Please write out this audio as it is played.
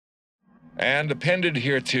And appended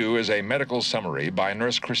here too is a medical summary by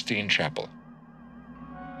Nurse Christine Chappell.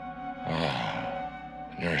 Ah,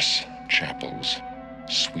 Nurse Chappell's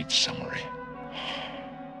sweet summary.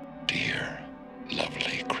 Dear,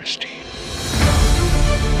 lovely Christine.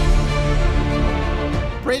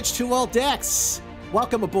 Bridge to all decks.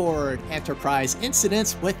 Welcome aboard Enterprise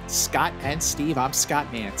Incidents with Scott and Steve. I'm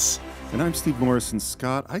Scott Mance. And I'm Steve Morris. And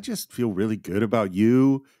Scott, I just feel really good about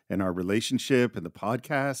you and our relationship and the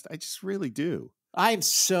podcast. I just really do. I'm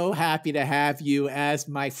so happy to have you as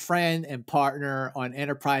my friend and partner on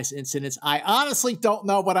Enterprise Incidents. I honestly don't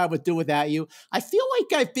know what I would do without you. I feel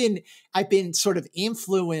like I've been sort of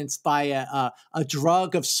influenced by a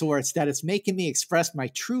drug of sorts that is making me express my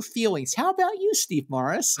true feelings. How about you, Steve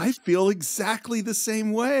Morris? I feel exactly the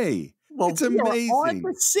same way. Well, it's amazing. We're on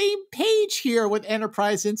the same page here with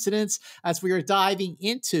Enterprise Incidents as we are diving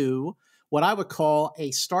into what I would call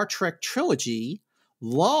a Star Trek trilogy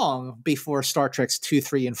long before Star Trek's 2,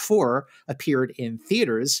 3, and 4 appeared in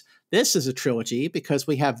theaters. This is a trilogy because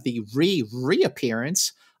we have the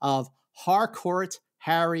reappearance of Harcourt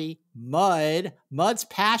Harry Mudd, Mudd's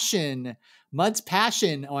Passion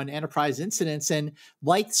on Enterprise Incidents. And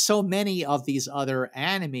like so many of these other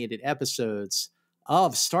animated episodes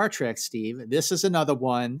of Star Trek, Steve, this is another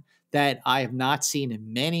one that I have not seen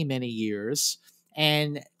in many, many years.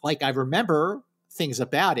 And like I remember things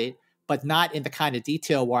about it, but not in the kind of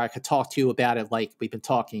detail where I could talk to you about it like we've been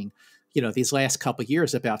talking, these last couple of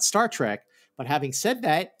years about Star Trek. But having said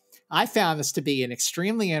that, I found this to be an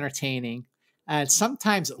extremely entertaining and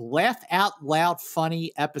sometimes laugh out loud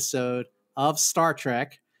funny episode of Star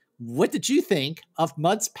Trek. What did you think of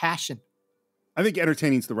Mudd's Passion? I think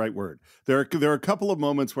entertaining is the right word. There are a couple of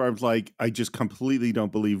moments where I was like, I just completely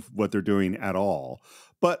don't believe what they're doing at all.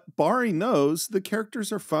 But barring those, the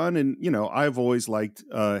characters are fun. And, I've always liked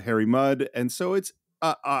Harry Mudd. And so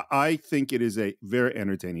I think it is a very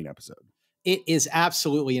entertaining episode. It is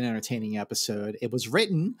absolutely an entertaining episode. It was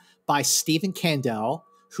written by Stephen Kandell,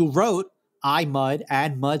 who wrote I, Mudd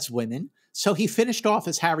and Mudd's Women. So he finished off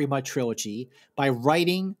his Harry Mudd trilogy by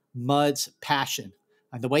writing Mudd's Passion.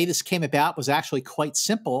 And the way this came about was actually quite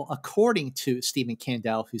simple, according to Stephen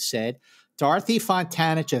Kandell, who said, Dorothy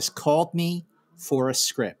Fontana just called me for a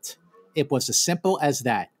script. It was as simple as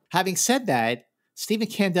that. Having said that, Stephen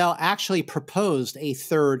Kandell actually proposed a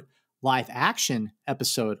third live action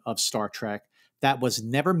episode of Star Trek that was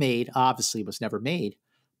never made, obviously was never made,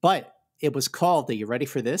 but it was called, are you ready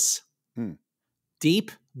for this?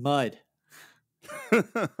 Deep Mudd. Good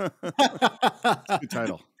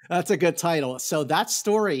title. That's a good title. So that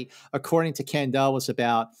story, according to Kandell, was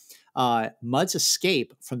about Mudd's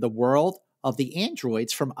escape from the world of the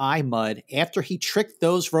androids from iMudd after he tricked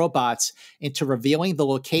those robots into revealing the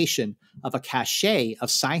location of a cache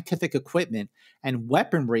of scientific equipment and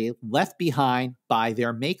weaponry left behind by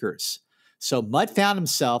their makers. So Mudd found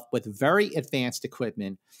himself with very advanced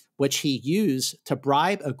equipment, which he used to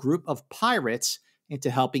bribe a group of pirates into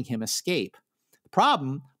helping him escape. The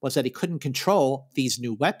problem was that he couldn't control these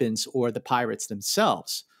new weapons or the pirates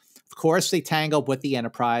themselves. Of course, they tangled with the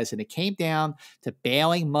Enterprise, and it came down to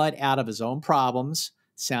bailing Mudd out of his own problems.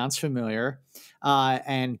 Sounds familiar.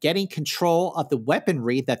 And getting control of the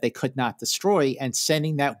weaponry that they could not destroy and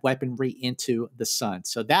sending that weaponry into the sun.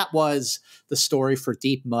 So that was the story for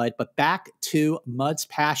Deep Mudd. But back to Mudd's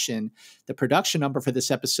Passion, the production number for this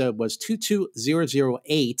episode was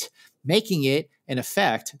 22008, making it, in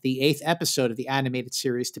effect, the 8th episode of the animated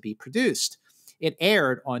series to be produced. It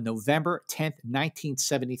aired on November 10th,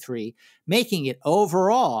 1973, making it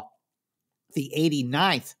overall the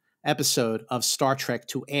 89th episode of Star Trek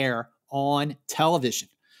to air on television.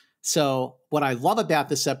 So what I love about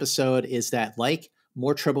this episode is that, like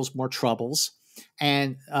More Tribbles, More Troubles,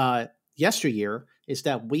 and yesteryear, is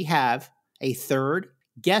that we have a third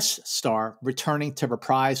guest star returning to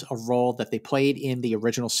reprise a role that they played in the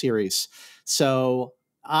original series. So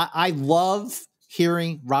I love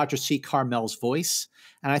hearing Roger C. Carmel's voice.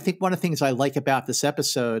 And I think one of the things I like about this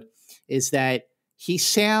episode is that he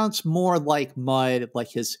sounds more like Mudd, like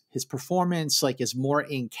his performance, like is more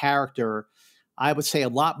in character. I would say a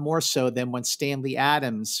lot more so than when Stanley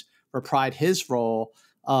Adams reprised his role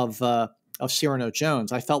of Cyrano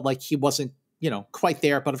Jones. I felt like he wasn't, quite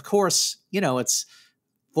there. But of course, it's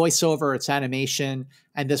voiceover, it's animation.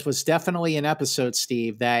 And this was definitely an episode,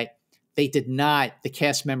 Steve, that the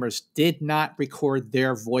cast members did not record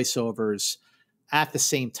their voiceovers at the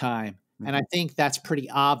same time. Mm-hmm. And I think that's pretty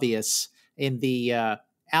obvious in the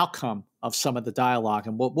outcome of some of the dialogue.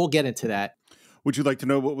 And we'll get into that. Would you like to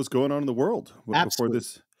know what was going on in the world before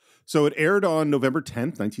this? So it aired on November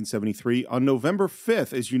 10th, 1973. On November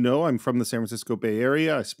 5th, as you know, I'm from the San Francisco Bay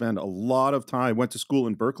Area. I spent a lot of time, went to school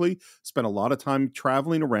in Berkeley, spent a lot of time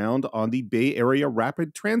traveling around on the Bay Area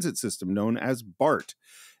Rapid Transit System known as BART.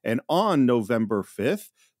 And on November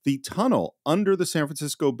 5th, the tunnel under the San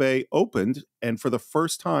Francisco Bay opened, and for the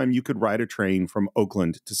first time, you could ride a train from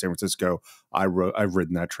Oakland to San Francisco. I've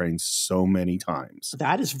ridden that train so many times.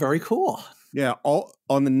 That is very cool. Yeah,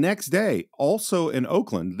 on the next day, also in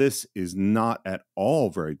Oakland, this is not at all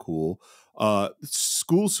very cool.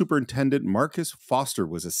 School superintendent Marcus Foster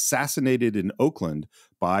was assassinated in Oakland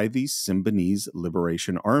by the Symbionese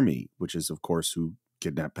Liberation Army, which is, of course, who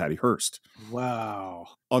kidnapped Patty Hearst. Wow.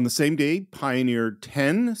 On the same day, Pioneer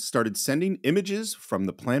 10 started sending images from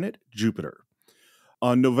the planet Jupiter.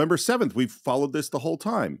 On November 7th, we've followed this the whole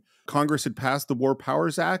time. Congress had passed the War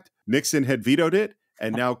Powers Act. Nixon had vetoed it.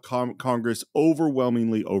 And now Congress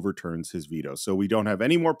overwhelmingly overturns his veto. So we don't have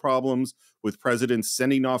any more problems with presidents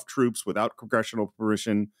sending off troops without congressional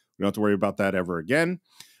permission. We don't have to worry about that ever again.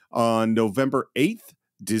 On November 8th,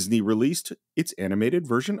 Disney released its animated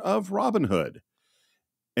version of Robin Hood.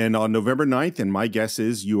 And on November 9th, and my guess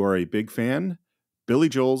is you are a big fan, Billy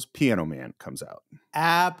Joel's Piano Man comes out.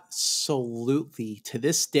 Absolutely. To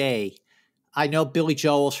this day, I know Billy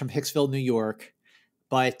Joel's from Hicksville, New York,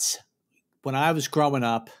 but when I was growing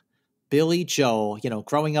up, Billy Joel,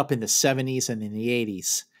 growing up in the 70s and in the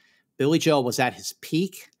 80s, Billy Joel was at his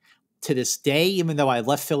peak. To this day, even though I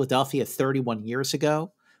left Philadelphia 31 years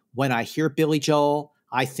ago, when I hear Billy Joel,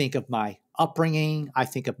 I think of my upbringing. I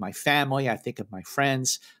think of my family. I think of my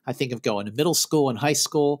friends. I think of going to middle school and high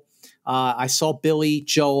school. I saw Billy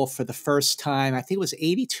Joel for the first time, I think it was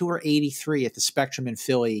 82 or 83 at the Spectrum in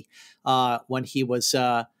Philly, when he was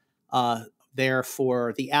there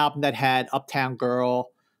for the album that had Uptown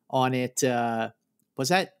Girl on it. Was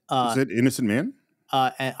that Innocent Man?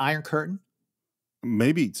 Iron Curtain?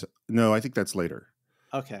 Maybe. No, I think that's later.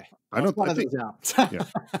 Okay. I don't think. Yeah.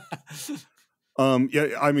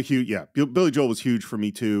 I'm a huge. Yeah, Billy Joel was huge for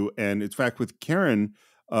me too. And in fact, with Karen,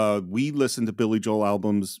 we listened to Billy Joel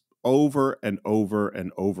albums over and over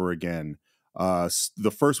and over again.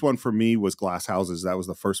 The first one for me was Glass Houses. That was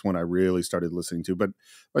the first one I really started listening to. But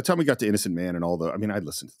by the time we got to Innocent Man and I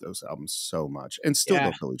listened to those albums so much and still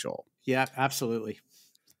love Billy Joel. Yeah, absolutely.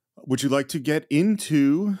 Would you like to get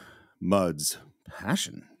into Mud's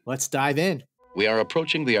passion? Let's dive in. We are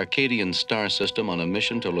approaching the Arcadian star system on a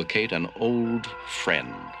mission to locate an old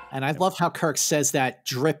friend. And I love how Kirk says that,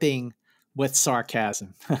 dripping with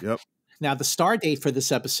sarcasm. Yep. Now, the star date for this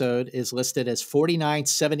episode is listed as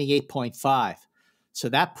 4978.5. So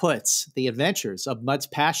that puts the adventures of Mud's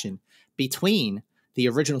Passion between the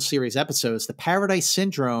original series episodes, The Paradise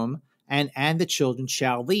Syndrome and The Children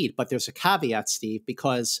Shall Lead. But there's a caveat, Steve,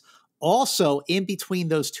 because also in between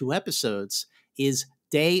those two episodes is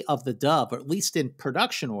Day of the Dove, or at least in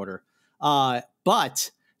production order.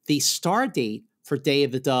 But the star date for Day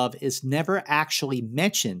of the Dove is never actually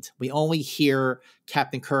mentioned. We only hear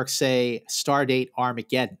Captain Kirk say Stardate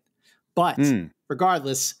Armageddon. But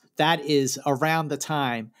regardless, that is around the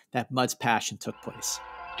time that Mud's Passion took place.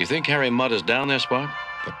 Do you think Harry Mudd is down there, Spock?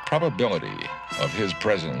 The probability of his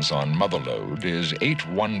presence on Motherlode is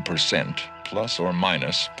 81% plus or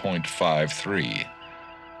minus 0.53.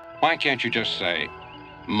 Why can't you just say,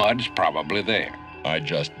 Mud's probably there? I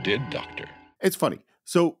just did, Doctor. It's funny.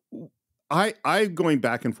 So I'm going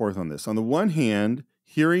back and forth on this. On the one hand,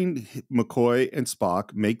 hearing McCoy and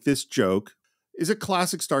Spock make this joke is a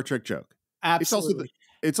classic Star Trek joke. Absolutely.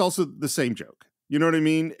 It's also the same joke. You know what I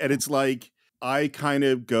mean? And it's like, I kind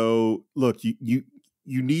of go, look, you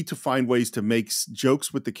need to find ways to make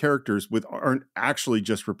jokes with the characters aren't actually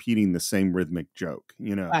just repeating the same rhythmic joke,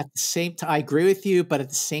 At the same time, I agree with you, but at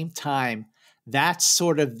the same time, that's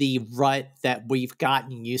sort of the rut that we've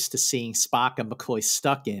gotten used to seeing Spock and McCoy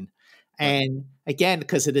stuck in. And again,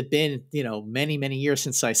 because it had been, many, many years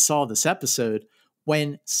since I saw this episode,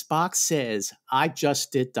 when Spock says, I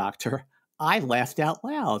just did, Doctor, I laughed out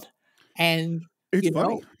loud. And, it's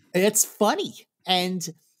funny. It's funny. And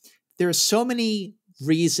there's so many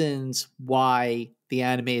reasons why the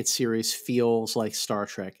animated series feels like Star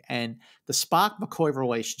Trek. And the Spock-McCoy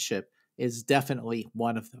relationship is definitely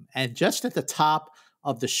one of them. And just at the top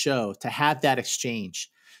of the show, to have that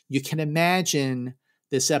exchange, you can imagine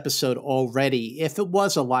this episode already, if it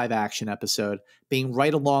was a live action episode, being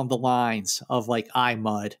right along the lines of like I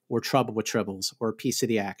Mud or Trouble with Tribbles or Piece of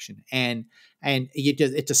the Action. And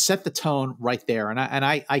it just set the tone right there. And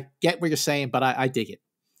I get what you're saying, but I dig it.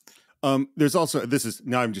 There's also,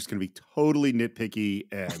 now I'm just going to be totally nitpicky,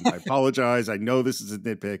 and I apologize. I know this is a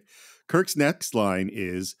nitpick. Kirk's next line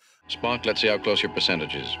is, Spock, let's see how close your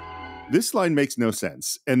percentage is. This line makes no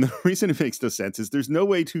sense. And the reason it makes no sense is there's no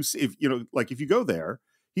way to, if you know, like if you go there,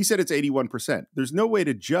 he said it's 81%. There's no way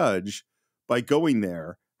to judge by going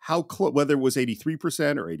there how close, whether it was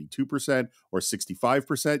 83% or 82% or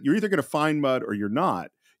 65%. You're either going to find mud or you're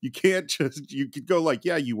not. You can't just, you could go like,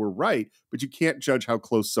 yeah, you were right, but you can't judge how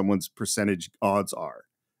close someone's percentage odds are.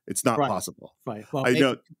 It's not possible. Right. Well, I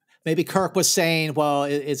know. Maybe Kirk was saying, well,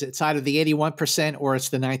 it's either the 81% or it's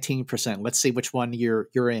the 19%. Let's see which one you're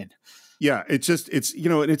in. Yeah, it's, you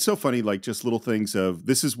know, and it's so funny, like just little things of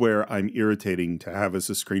this is where I'm irritating to have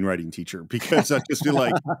as a screenwriting teacher, because I just feel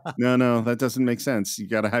like, no, that doesn't make sense. You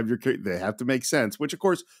got to have they have to make sense, which of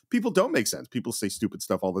course people don't make sense. People say stupid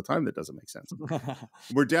stuff all the time that doesn't make sense.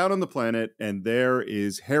 We're down on the planet and there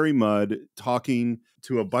is Harry Mudd talking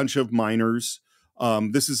to a bunch of miners.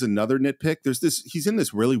 This is another nitpick. He's in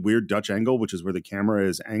this really weird Dutch angle, which is where the camera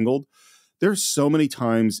is angled. There's so many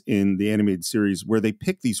times in the animated series where they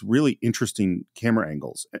pick these really interesting camera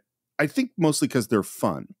angles. I think mostly because they're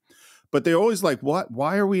fun, but they're always like,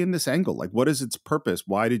 why are we in this angle? Like, what is its purpose?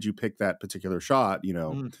 Why did you pick that particular shot? You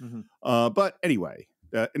know? Mm-hmm. But anyway,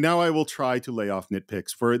 now I will try to lay off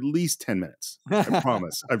nitpicks for at least 10 minutes. I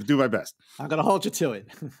promise. I do my best. I'm going to hold you to it.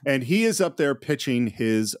 And he is up there pitching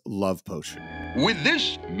his love potion. With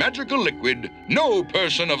this magical liquid, no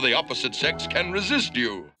person of the opposite sex can resist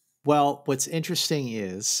you. Well, what's interesting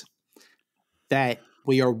is that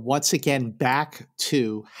we are once again back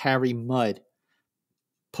to Harry Mudd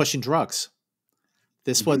pushing drugs.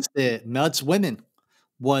 This was Mudd's Women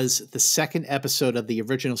was the second episode of the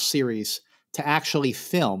original series to actually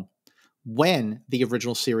film when the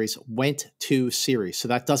original series went to series. So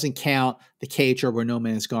that doesn't count the cage or Where No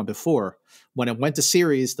Man Has Gone Before. When it went to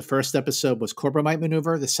series, the first episode was Corbomite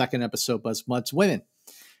Maneuver. The second episode was Mudd's Women.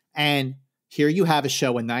 And here you have a show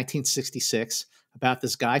in 1966 about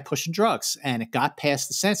this guy pushing drugs, and it got past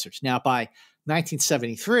the censors. Now, by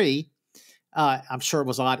 1973, I'm sure it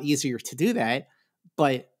was a lot easier to do that.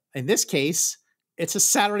 But in this case, it's a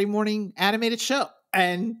Saturday morning animated show.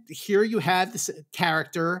 And here you have this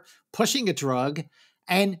character pushing a drug,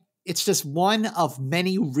 and it's just one of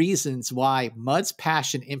many reasons why Mudd's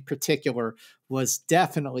passion in particular was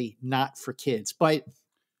definitely not for kids. But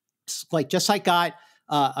like, just I got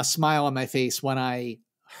a smile on my face when I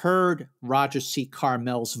heard Roger C.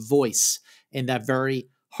 Carmel's voice in that very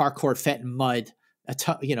hardcore Fenton Mudd,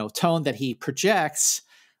 tone that he projects.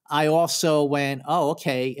 I also went, oh,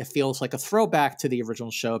 okay, it feels like a throwback to the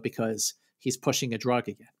original show because he's pushing a drug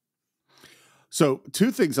again. So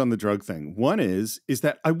 2 things on the drug thing. One is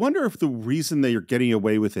that I wonder if the reason they are getting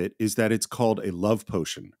away with it is that it's called a love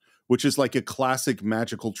potion, which is like a classic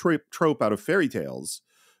magical trope out of fairy tales,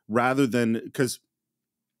 rather than, because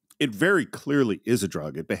it very clearly is a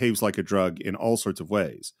drug. It behaves like a drug in all sorts of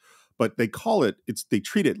ways, but they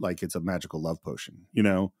treat it like it's a magical love potion. You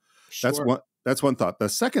know, Sure. That's one thought. The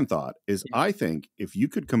second thought is, I think if you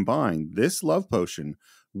could combine this love potion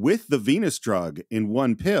with the Venus drug in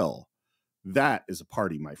one pill, that is a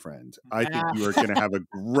party, my friend. I think you are going to have a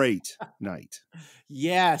great night.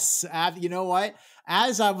 Yes. You know what?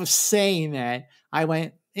 As I was saying that, I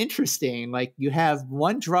went, interesting. Like, you have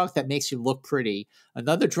one drug that makes you look pretty,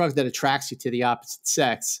 another drug that attracts you to the opposite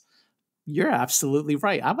sex. You're absolutely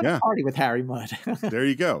right. I'm going to party with Harry Mudd. There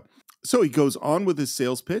you go. So he goes on with his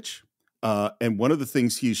sales pitch. And one of the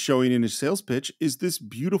things he's showing in his sales pitch is this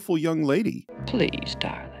beautiful young lady. Please,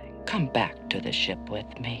 darling, come back to the ship with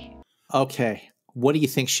me. Okay. What do you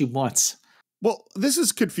think she wants? Well, this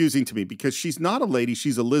is confusing to me because she's not a lady.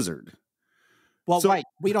 She's a lizard. Well, right.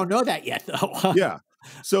 We don't know that yet, though. Yeah.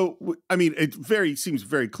 So, I mean, it seems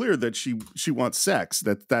very clear that she wants sex.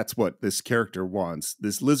 That's what this character wants,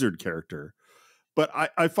 this lizard character. But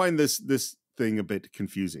I find this thing a bit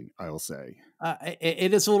confusing, I will say.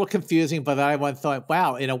 It is a little confusing, but I thought,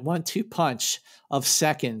 wow, in a 1-2 punch of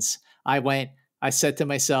seconds, I said to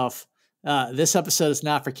myself, this episode is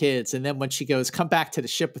not for kids. And then when she goes, come back to the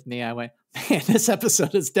ship with me, I went, man, this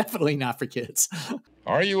episode is definitely not for kids.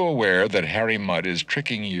 Are you aware that Harry Mudd is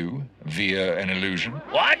tricking you via an illusion?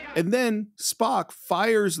 What? And then Spock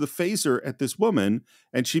fires the phaser at this woman,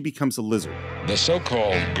 and she becomes a lizard. The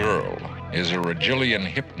so-called girl is a Regillian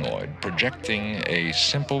hypnoid projecting a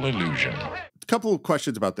simple illusion. A couple of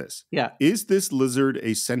questions about this. Yeah. Is this lizard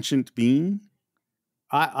a sentient being?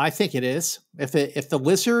 I think it is. If the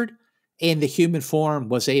lizard in the human form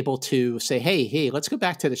was able to say, hey, let's go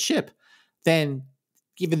back to the ship, then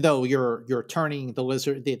even though you're turning the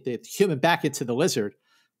lizard, the human back into the lizard,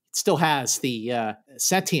 it still has the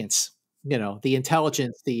sentience, the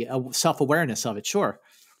intelligence, the self-awareness of it. Sure.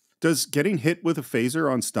 Does getting hit with a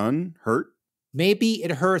phaser on stun hurt? Maybe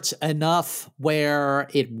it hurts enough where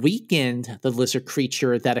it weakened the lizard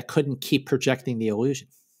creature that it couldn't keep projecting the illusion.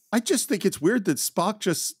 I just think it's weird that Spock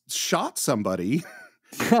just shot somebody,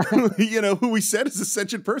 who we said is a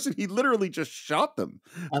sentient person. He literally just shot them.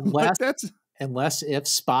 Unless if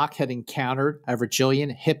Spock had encountered a Virgilian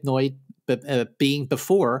hypnoid being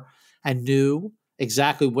before and knew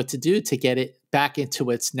exactly what to do to get it back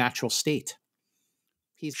into its natural state.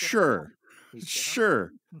 Sure.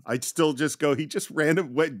 I'd still just go, he just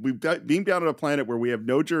we've beamed down on a planet where we have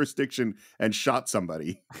no jurisdiction and shot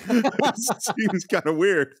somebody. It seems kind of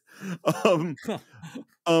weird.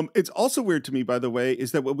 It's also weird to me, by the way,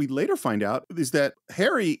 is that what we later find out is that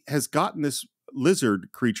Harry has gotten this lizard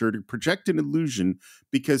creature to project an illusion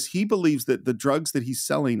because he believes that the drugs that he's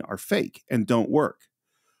selling are fake and don't work.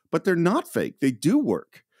 But they're not fake. They do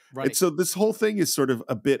work. Right. And so this whole thing is sort of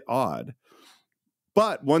a bit odd.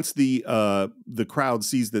 But once the crowd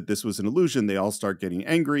sees that this was an illusion, they all start getting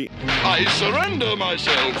angry. I surrender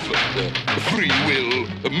myself. Free will,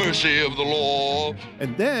 the mercy of the law.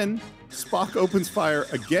 And then Spock opens fire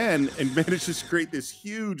again and manages to create this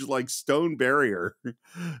huge, stone barrier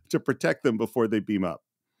to protect them before they beam up.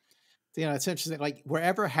 It's interesting. Like,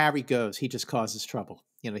 wherever Harry goes, he just causes trouble.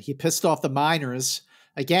 He pissed off the miners.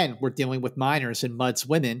 Again, we're dealing with miners and Mudd's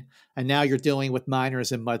women. And now you're dealing with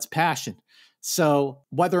miners and Mudd's passion. So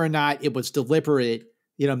whether or not it was deliberate,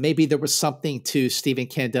 maybe there was something to Stephen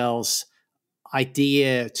Kandell's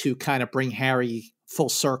idea to kind of bring Harry full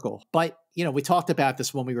circle. But, we talked about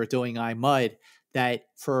this when we were doing I, Mudd, that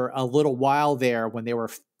for a little while there when they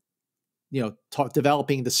were,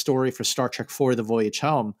 developing the story for Star Trek IV, The Voyage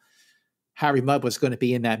Home, Harry Mudd was going to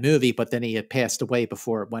be in that movie, but then he had passed away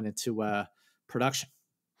before it went into production.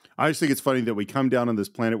 I just think it's funny that we come down on this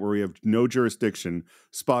planet where we have no jurisdiction.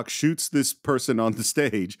 Spock shoots this person on the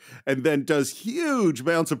stage and then does huge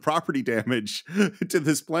amounts of property damage to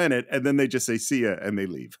this planet. And then they just say, see ya, and they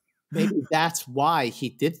leave. Maybe that's why he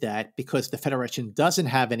did that, because the Federation doesn't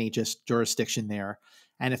have any just jurisdiction there.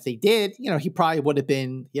 And if they did, he probably would have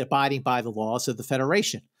been abiding by the laws of the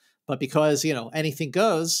Federation. But because, anything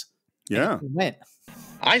goes, anything went.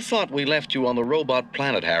 I thought we left you on the robot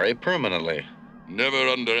planet, Harry, permanently. Never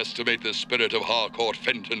underestimate the spirit of Harcourt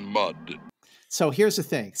Fenton Mudd. So here's the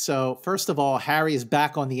thing. So first of all, Harry is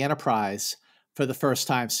back on the Enterprise for the first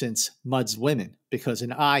time since Mudd's women, because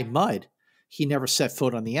in I, Mudd, he never set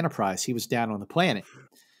foot on the Enterprise. He was down on the planet.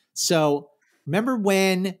 So remember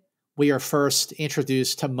when we are first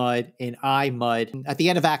introduced to Mudd in I, Mudd at the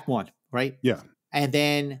end of Act 1, right? Yeah. And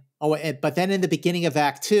then, but then in the beginning of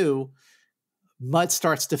Act 2, Mudd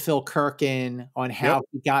starts to fill Kirk in on how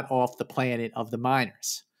he got off the planet of the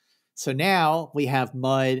miners. So now we have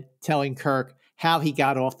Mudd telling Kirk how he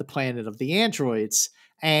got off the planet of the androids.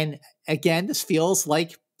 And again, this feels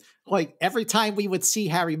like every time we would see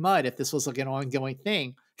Harry Mudd, if this was like an ongoing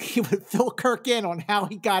thing, he would fill Kirk in on how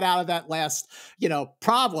he got out of that last,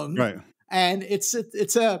 problem. Right. And it's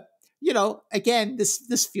a, again,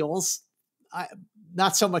 this feels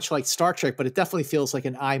not so much like Star Trek, but it definitely feels like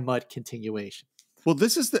an I, Mudd continuation. Well,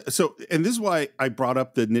 this is why I brought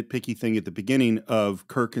up the nitpicky thing at the beginning of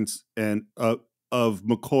Kirk and of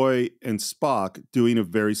McCoy and Spock doing a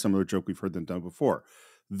very similar joke we've heard them done before.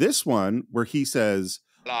 This one where he says,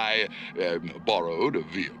 I borrowed a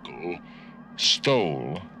vehicle,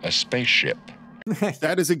 stole a spaceship.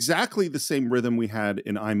 That is exactly the same rhythm we had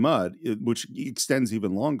in I, Mudd, which extends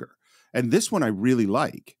even longer. And this one I really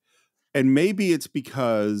like. And maybe it's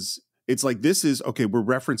because it's like, this is, okay, we're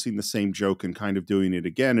referencing the same joke and kind of doing it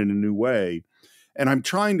again in a new way. And I'm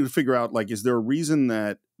trying to figure out, is there a reason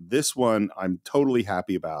that this one I'm totally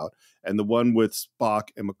happy about, and the one with Spock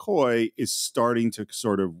and McCoy is starting to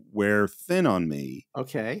sort of wear thin on me?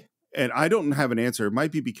 Okay. And I don't have an answer. It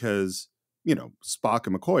might be because, Spock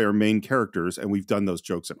and McCoy are main characters, and we've done those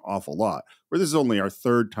jokes an awful lot, where this is only our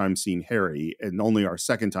third time seeing Harry and only our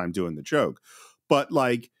second time doing the joke. But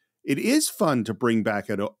it is fun to bring back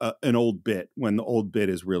an old bit when the old bit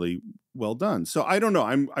is really well done. So I don't know.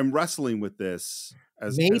 I'm wrestling with this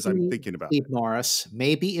as I'm thinking about it. Morris,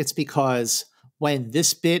 maybe it's because when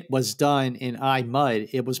this bit was done in I, Mudd,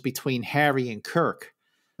 it was between Harry and Kirk.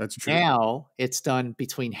 That's true. Now it's done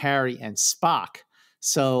between Harry and Spock.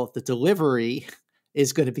 So the delivery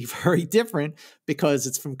is going to be very different because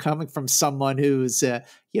it's coming from someone who's,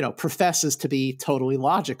 professes to be totally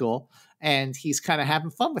logical. And he's kind of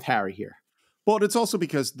having fun with Harry here. Well, it's also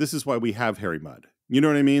because this is why we have Harry Mudd. You know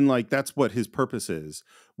what I mean? That's what his purpose is.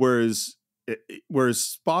 Whereas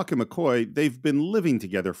Spock and McCoy, they've been living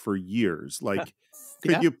together for years.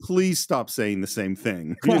 Could you please stop saying the same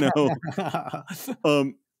thing?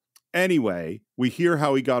 Anyway, we hear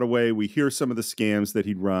how he got away. We hear some of the scams that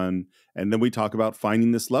he'd run. And then we talk about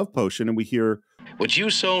finding this love potion, and we hear, which you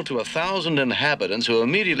sold to 1,000 inhabitants who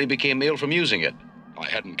immediately became ill from using it. I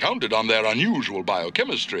hadn't counted on their unusual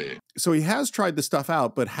biochemistry. so he has tried the stuff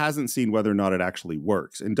out, but hasn't seen whether or not it actually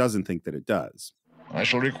works and doesn't think that it does. I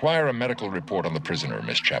shall require a medical report on the prisoner,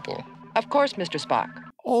 Miss Chapel. Of course, Mr. Spock.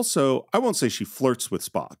 Also, I won't say she flirts with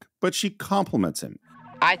Spock, but she compliments him.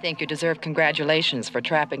 I think you deserve congratulations for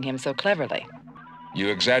trapping him so cleverly. You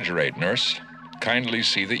exaggerate, nurse. Kindly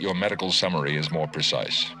see that your medical summary is more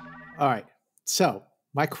precise. All right. So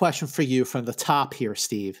my question for you from the top here,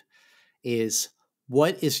 Steve, is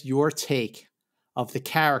what is your take of the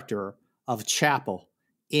character of Chapel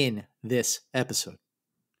in this episode?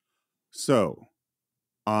 So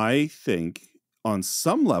I think on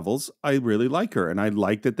some levels, I really like her. And I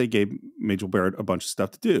like that they gave Majel Barrett a bunch of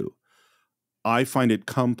stuff to do. I find it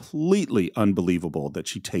completely unbelievable that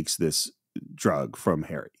she takes this drug from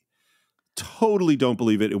Harry. Totally don't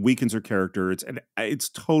believe it. It weakens her character. It's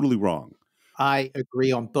totally wrong. I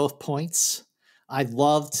agree on both points. I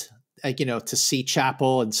loved, to see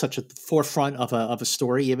Chapel in such a forefront of a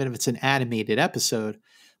story, even if it's an animated episode.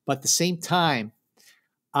 But at the same time,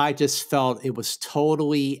 I just felt it was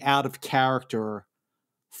totally out of character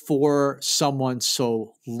for someone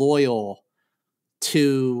so loyal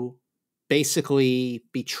to basically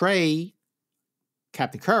betray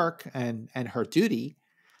Captain Kirk and her duty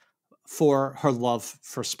for her love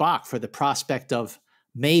for Spock, for the prospect of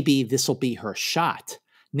maybe this will be her shot.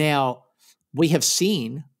 Now, we have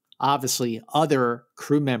seen, obviously, other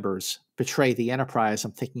crew members betray the Enterprise.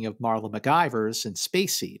 I'm thinking of Marla MacGyver's in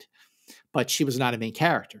Space Seed, but she was not a main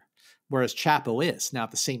character, whereas Chapel is. Now,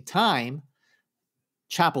 at the same time,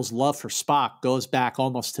 Chapel's love for Spock goes back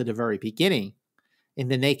almost to the very beginning in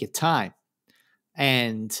The Naked Time.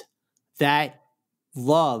 And that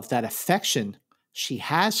love, that affection she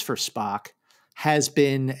has for Spock has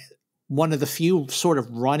been one of the few sort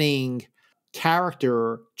of running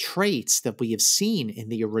character traits that we have seen in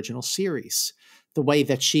the original series. The way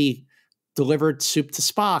that she delivered soup to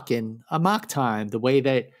Spock in Amok Time, the way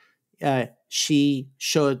that she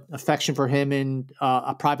showed affection for him in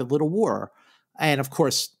A Private Little War, and of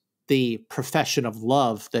course, the profession of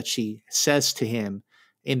love that she says to him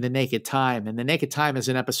in The Naked Time. And The Naked Time is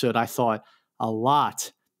an episode I thought a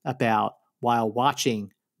lot about while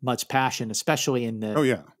watching Mud's Passion, especially in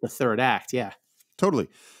the third act. Yeah, totally.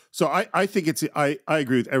 So I think I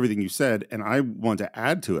agree with everything you said, and I want to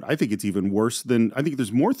add to it. I think it's even worse than, I think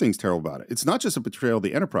there's more things terrible about it. It's not just a betrayal of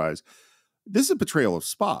the Enterprise. This is a betrayal of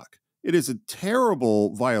Spock. It is a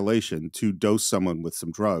terrible violation to dose someone with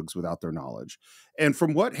some drugs without their knowledge. And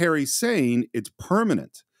from what Harry's saying, it's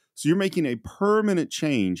permanent. So you're making a permanent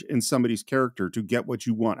change in somebody's character to get what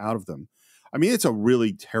you want out of them. I mean, it's a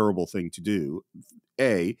really terrible thing to do.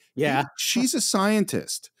 She's a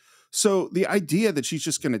scientist. So the idea that she's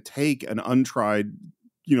just going to take an untried,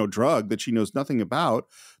 drug that she knows nothing about,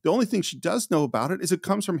 the only thing she does know about it is it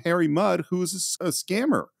comes from Harry Mudd, who's a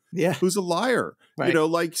scammer. Yeah. Who's a liar. Right.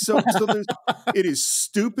 So it is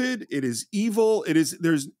stupid. It is evil.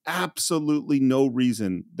 There's absolutely no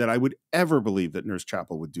reason that I would ever believe that Nurse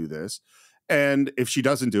Chapel would do this. And if she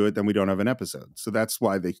doesn't do it, then we don't have an episode. So that's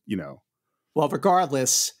why they. Well,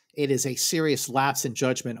 regardless, it is a serious lapse in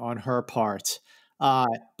judgment on her part.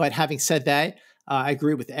 But having said that, I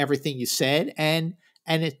agree with everything you said. And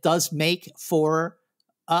it does make for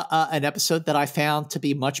an episode that I found to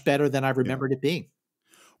be much better than I remembered it being.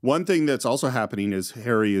 One thing that's also happening is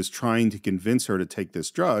Harry is trying to convince her to take this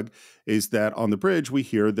drug is that on the bridge, we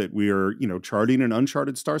hear that we are, charting an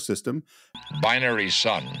uncharted star system. Binary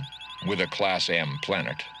sun with a Class M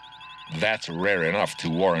planet. That's rare enough to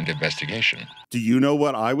warrant investigation. Do you know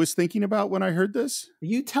what I was thinking about when I heard this?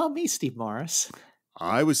 You tell me, Steve Morris.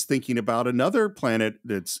 I was thinking about another planet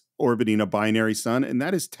that's orbiting a binary sun, and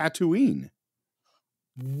that is Tatooine.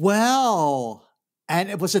 Well, and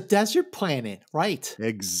it was a desert planet, right?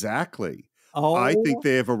 Exactly. Oh, I think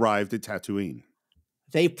they have arrived at Tatooine.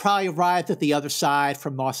 They probably arrived at the other side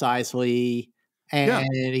from Mos Eisley. And,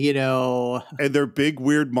 and they're big,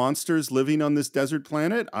 weird monsters living on this desert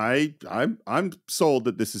planet. I'm sold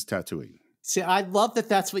that this is Tatooine. See, I love that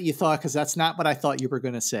that's what you thought, because that's not what I thought you were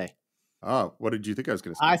going to say. Oh, what did you think I was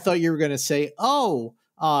going to say? I thought you were going to say,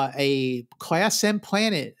 a Class M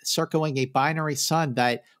planet circling a binary sun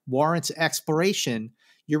that warrants exploration.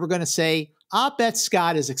 You were going to say, I'll bet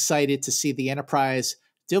Scott is excited to see the Enterprise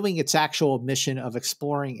doing its actual mission of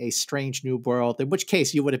exploring a strange new world, in which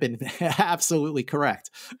case you would have been absolutely correct.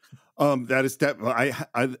 That is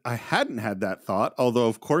I hadn't had that thought, although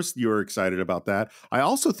of course you were excited about that. I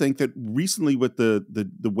also think that recently with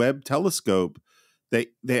the Webb telescope,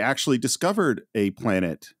 they actually discovered a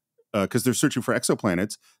planet because they're searching for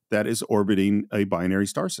exoplanets that is orbiting a binary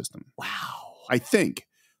star system. Wow. I think.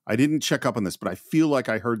 I didn't check up on this, but I feel like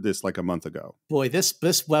I heard this like a month ago. Boy, this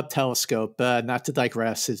Webb telescope, not to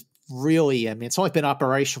digress, is really, I mean, it's only been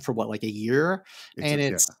operational for what, like a year?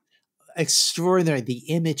 It's extraordinary. The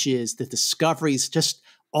images, the discoveries, just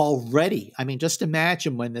already. I mean, just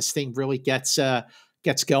imagine when this thing really gets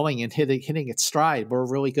going and hitting its stride. We're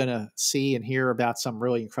really going to see and hear about some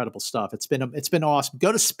really incredible stuff. It's been awesome.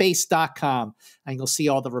 Go to space.com and you'll see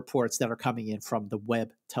all the reports that are coming in from the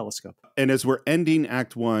Webb telescope. And as we're ending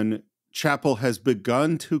Act 1, Chapel has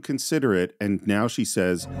begun to consider it, and now she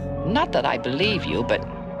says, Not that I believe you, but,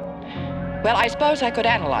 well, I suppose I could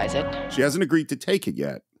analyze it. She hasn't agreed to take it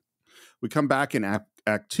yet. We come back in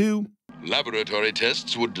Act 2. Laboratory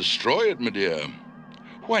tests would destroy it, my dear.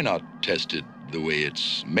 Why not test it the way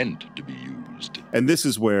it's meant to be used? And this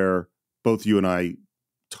is where both you and I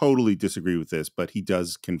totally disagree with this, but he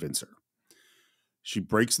does convince her. She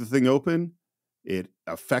breaks the thing open. It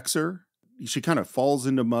affects her. She kind of falls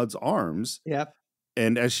into Mudd's arms. Yep.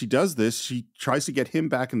 And as she does this, she tries to get him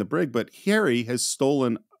back in the brig, but Harry has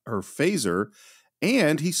stolen her phaser,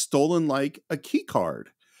 and he's stolen like a key card.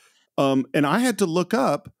 And I had to look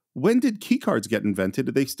up, when did key cards get invented?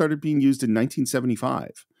 They started being used in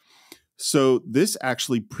 1975. So this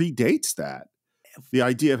actually predates that. The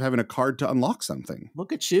idea of having a card to unlock something.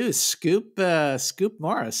 Look at you, Scoop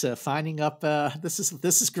Morris, finding up. This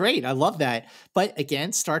is great. I love that. But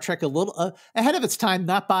again, Star Trek a little ahead of its time,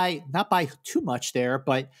 not by too much there,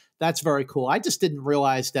 but that's very cool. I just didn't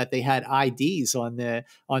realize that they had IDs on the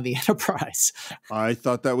Enterprise. I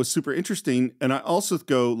thought that was super interesting, and I also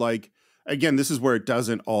go like, again, this is where it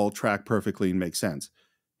doesn't all track perfectly and make sense.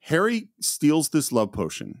 Harry steals this love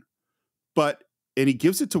potion, and he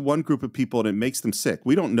gives it to one group of people and it makes them sick.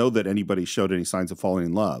 We don't know that anybody showed any signs of falling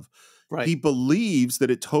in love. Right. He believes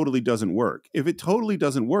that it totally doesn't work. If it totally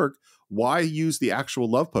doesn't work, why use the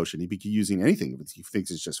actual love potion? He'd be using anything if he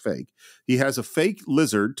thinks it's just fake. He has a fake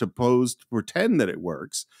lizard to pretend that it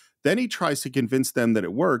works. Then he tries to convince them that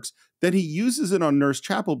it works. Then he uses it on Nurse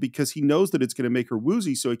Chapel because he knows that it's going to make her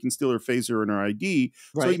woozy so he can steal her phaser and her ID.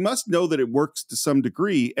 Right. So he must know that it works to some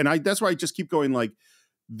degree. And that's why I just keep going like,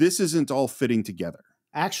 this isn't all fitting together.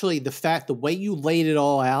 Actually, the way you laid it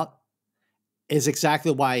all out is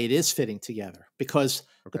exactly why it is fitting together, because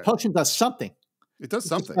the potion does something. It does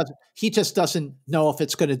something. He just doesn't know if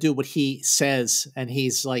it's going to do what he says. And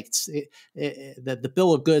he's like, the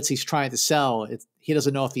bill of goods he's trying to sell, he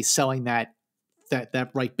doesn't know if he's selling that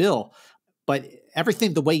right bill. But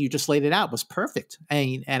everything, the way you just laid it out, was perfect.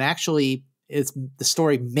 And actually, the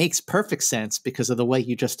story makes perfect sense because of the way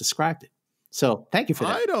you just described it. So thank you for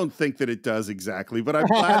that. I don't think that it does exactly, but I'm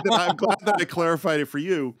glad that I clarified it for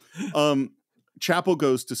you. Chapel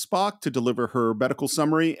goes to Spock to deliver her medical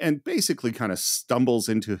summary and basically kind of stumbles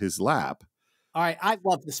into his lap. All right, I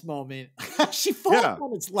love this moment. She falls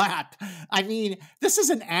on his lap. I mean, this is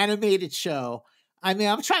an animated show. I mean,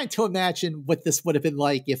 I'm trying to imagine what this would have been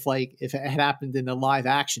like if it had happened in a live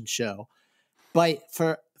action show. But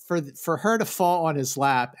for her to fall on his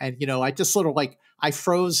lap, and I just sort of I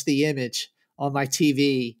froze the image on my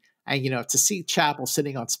TV, and to see Chapel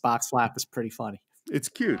sitting on Spock's lap is pretty funny. It's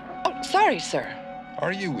cute. Oh, sorry, sir.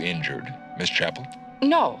 Are you injured, Miss Chapel?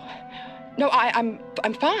 No,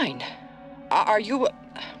 I'm fine. Are you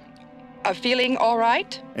feeling all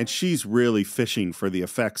right? And she's really fishing for the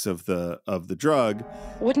effects of the drug.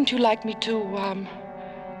 Wouldn't you like me to,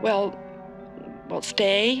 well,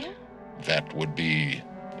 stay? That would be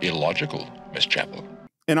illogical, Miss Chapel.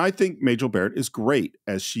 And I think Majel Barrett is great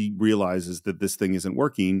as she realizes that this thing isn't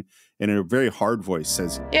working, and in a very hard voice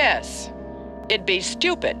says, yes, it'd be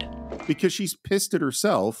stupid. Because she's pissed at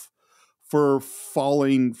herself for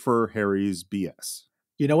falling for Harry's BS.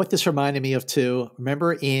 You know what this reminded me of too?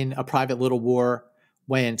 Remember in A Private Little War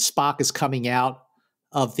when Spock is coming out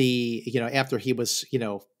of the, after he was,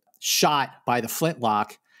 shot by the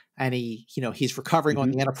flintlock, and he's recovering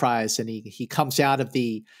on the Enterprise, and he comes out of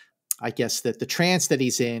the trance that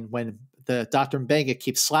he's in when the Dr. Mbenga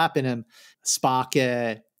keeps slapping him.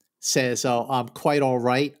 Spock says, "Oh, I'm quite all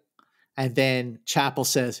right." And then Chapel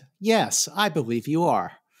says, "Yes, I believe you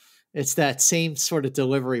are." It's that same sort of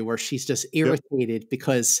delivery where she's just irritated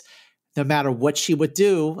because no matter what she would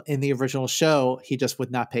do in the original show, he just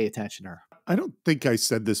would not pay attention to her. I don't think I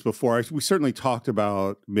said this before. We certainly talked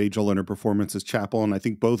about Majel and her performance as Chapel, and I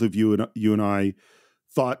think both of you and I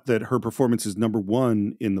thought that her performance is number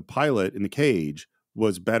one in the pilot, in the cage,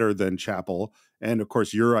 was better than Chapel. And of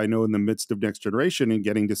course, you're, I know, in the midst of Next Generation and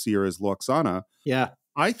getting to see her as Loxana. Yeah.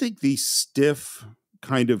 I think the stiff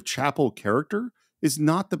kind of Chapel character is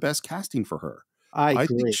not the best casting for her. I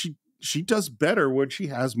think agree. she does better when she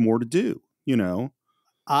has more to do, you know?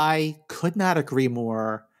 I could not agree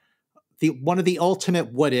more. One of the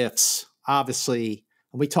ultimate what ifs, obviously,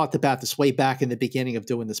 and we talked about this way back in the beginning of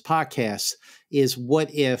doing this podcast, is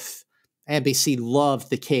what if NBC loved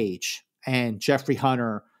The Cage and Jeffrey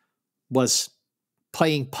Hunter was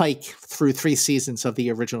playing Pike through 3 seasons of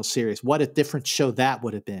the original series? What a different show that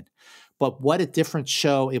would have been. But what a different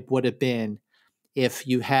show it would have been if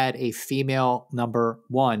you had a female number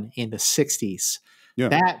 1 in the 60s. Yeah.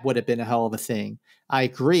 That would have been a hell of a thing. I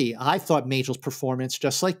agree. I thought Majel's performance,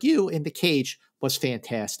 just like you in The Cage, was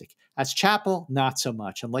fantastic. As Chapel, not so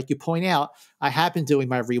much. And like you point out, I have been doing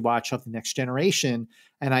my rewatch of The Next Generation,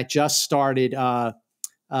 and I just started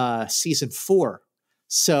season 4.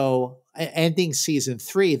 So ending season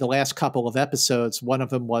 3, the last couple of episodes, one of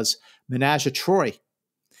them was Menage a Troy.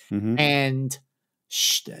 Mm-hmm. And,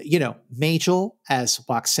 you know, Majel as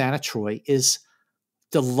Loxana Troy is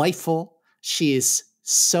delightful. She is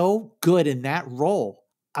so good in that role.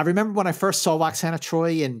 I remember when I first saw Loxana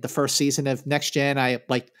Troy in the first season of Next Gen, I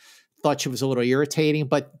thought she was a little irritating,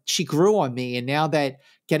 but she grew on me. And now that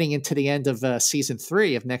getting into the end of season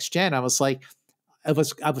 3 of Next Gen, I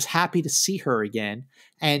was happy to see her again.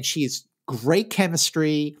 And she's great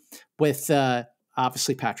chemistry with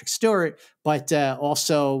obviously Patrick Stewart, but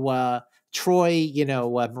also Troy, you know,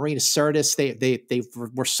 Marina Sirtis. They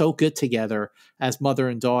were so good together as mother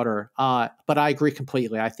and daughter. But I agree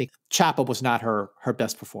completely. I think Chapel was not her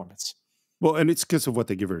best performance. Well, and it's because of what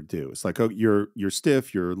they give her to do. It's like, oh, you're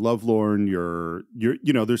stiff, you're lovelorn, you're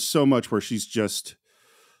you know, there's so much where she's just,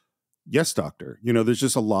 yes, doctor. You know, there's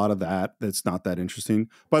just a lot of that's not that interesting.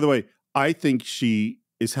 By the way, I think she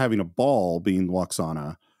is having a ball being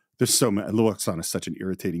Loxana. There's so many. Loxana is such an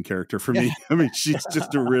irritating character for me. I mean, she's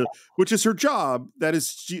just a real, which is her job. That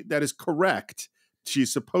is correct.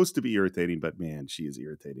 She's supposed to be irritating, but man, she is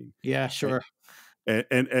irritating. Yeah, sure.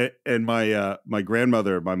 And my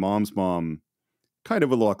grandmother, my mom's mom, kind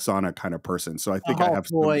of a Loxana kind of person. So I think I have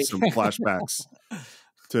some flashbacks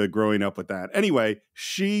to growing up with that. Anyway,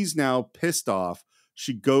 she's now pissed off.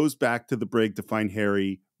 She goes back to the brig to find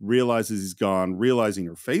Harry, realizes he's gone, realizing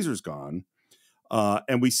her phaser's gone.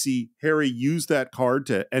 And we see Harry use that card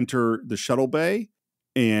to enter the shuttle bay.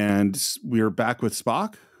 And we're back with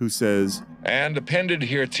Spock, who says, And appended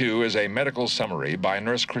hereto is a medical summary by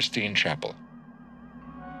Nurse Christine Chapel.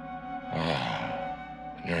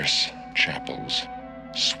 Nurse Chapel's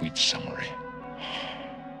sweet summary.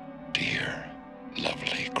 Dear,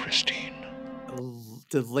 lovely Christine.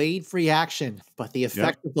 Delayed reaction, but the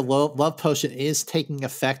effect of the love potion is taking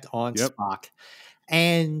effect on Spock.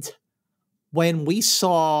 And when we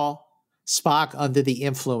saw Spock under the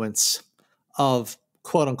influence of,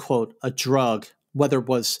 quote unquote, a drug, whether it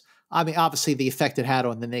was, I mean, obviously the effect it had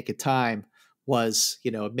on the Naked Time was,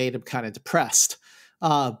 you know, it made him kind of depressed.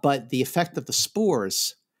 But the effect of the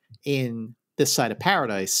spores in This Side of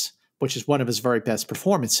Paradise, which is one of his very best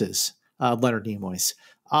performances, Leonard Nimoy's,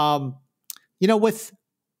 you know, with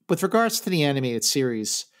regards to the animated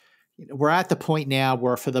series, you know, we're at the point now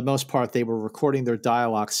where, for the most part, they were recording their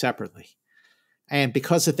dialogue separately. And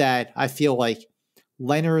because of that, I feel like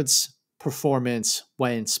Leonard's performance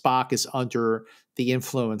when Spock is under the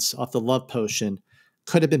influence of the love potion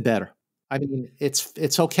could have been better. I mean,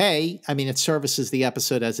 it's okay. I mean, it services the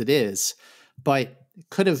episode as it is, but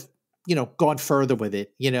could have, you know, gone further with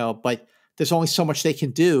it, you know, but there's only so much they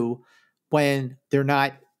can do when they're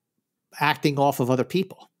not acting off of other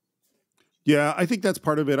people. Yeah, I think that's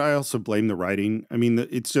part of it. I also blame the writing. I mean,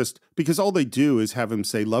 it's just because all they do is have him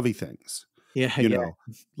say lovey things. Yeah. You know,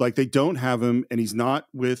 like they don't have him, and he's not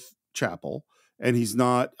with Chapel, and he's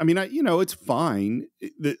not, I mean, you know, it's fine,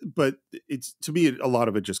 but it's, to me, a lot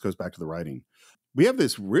of it just goes back to the writing. We have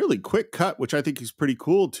this really quick cut, which I think is pretty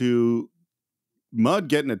cool, to Mudd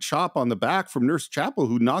getting a chop on the back from Nurse Chapel,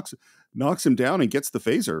 who knocks him down and gets the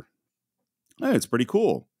phaser. Hey, it's pretty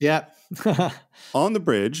cool. Yeah. On the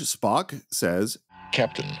bridge, Spock says,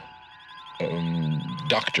 Captain,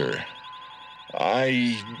 Doctor,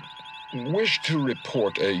 I wish to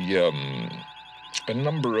report a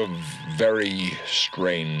number of very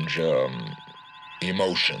strange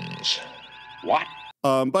emotions. What?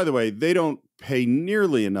 By the way, they don't pay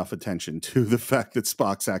nearly enough attention to the fact that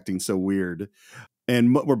Spock's acting so weird.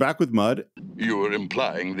 And we're back with Mudd. You are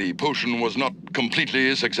implying the potion was not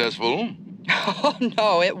completely successful? Oh,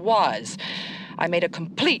 no, it was. I made a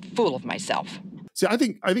complete fool of myself. See, I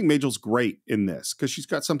think Majel's great in this because she's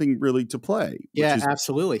got something really to play. Yeah, which is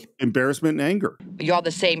absolutely. Embarrassment and anger. You're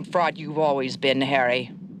the same fraud you've always been,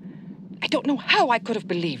 Harry. I don't know how I could have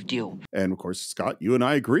believed you. And of course, Scott, you and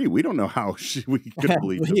I agree. We don't know how we could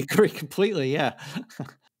believe We him. agree completely, yeah.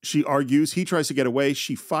 She argues. He tries to get away.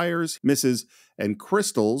 She fires, misses, and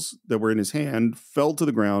crystals that were in his hand fell to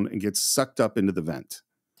the ground and gets sucked up into the vent.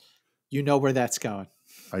 You know where that's going.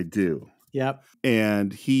 I do. Yep.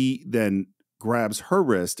 And he then grabs her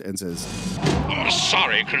wrist and says,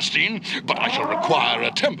 Sorry, Christine, but I shall require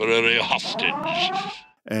a temporary hostage.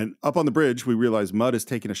 and up on the bridge, we realize Mudd has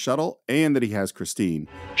taken a shuttle and that he has Christine.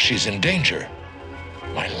 She's in danger,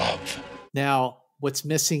 my love. Now, what's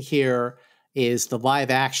missing here is the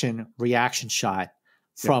live action reaction shot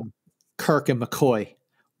from Kirk and McCoy,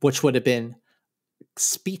 which would have been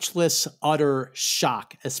speechless, utter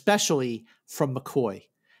shock, especially from McCoy.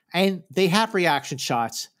 And they have reaction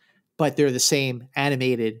shots, but they're the same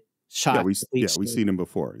animated shot. We've seen him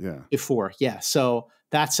before. Yeah. So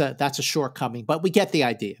that's a shortcoming, but we get the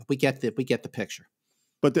idea. We get the picture.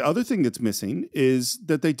 But the other thing that's missing is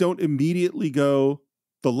that they don't immediately go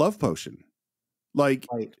the love potion. Like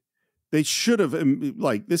they should have.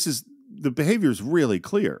 Like the behavior is really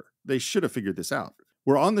clear. They should have figured this out.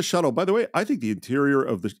 We're on the shuttle. By the way, I think the interior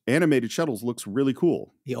of the animated shuttles looks really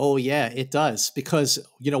cool. Oh, yeah, it does. Because,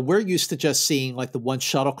 we're used to just seeing like the one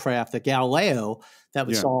shuttlecraft, the Galileo, that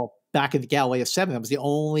was all back in the Galileo 7. That was the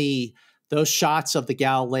only, those shots of the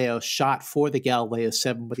Galileo shot for the Galileo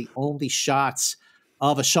 7 were the only shots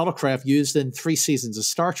of a shuttlecraft used in 3 seasons of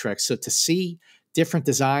Star Trek. So to see different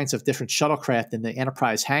designs of different shuttlecraft in the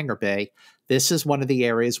Enterprise hangar bay, this is one of the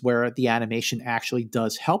areas where the animation actually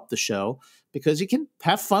does help the show, because you can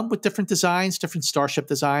have fun with different designs, different starship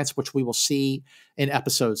designs, which we will see in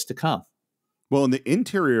episodes to come. Well, and the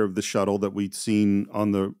interior of the shuttle that we'd seen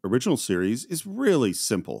on the original series is really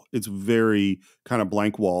simple. It's very kind of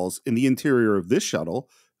blank walls. And the interior of this shuttle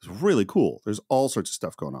is really cool. There's all sorts of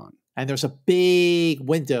stuff going on. And there's a big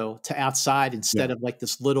window to outside instead of like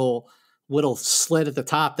this little slit at the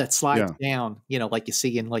top that slides down, like you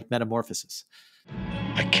see in like Metamorphosis.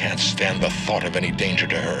 I can't stand the thought of any danger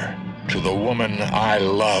to her. To the woman I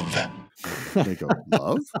love. They go,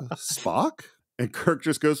 love? Spock? And Kirk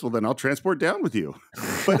just goes, well, then I'll transport down with you.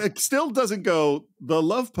 But it still doesn't go, the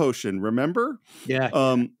love potion, remember?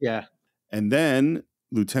 Yeah. Yeah. And then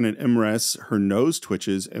Lieutenant Imres, her nose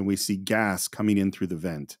twitches, and we see gas coming in through the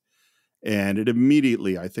vent. And it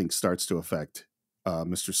immediately, I think, starts to affect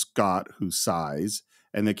Mr. Scott, who sighs.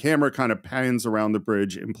 And the camera kind of pans around the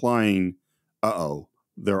bridge, implying,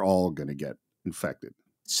 they're all going to get infected.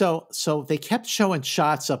 So they kept showing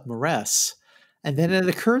shots of Maress, and then it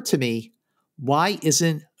occurred to me, why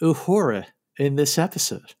isn't Uhura in this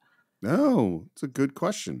episode? No, it's a good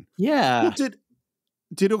question. Yeah. Well,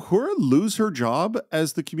 did Uhura lose her job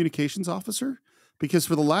as the communications officer? Because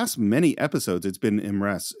for the last many episodes, it's been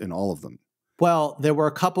Imres in all of them. Well, there were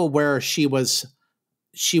a couple where she was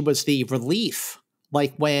the relief,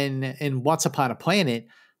 like when in Once Upon a Planet,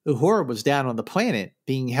 Uhura was down on the planet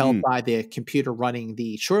being held by the computer running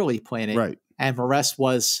the Shirley planet. Right. And Maress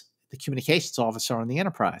was the communications officer on the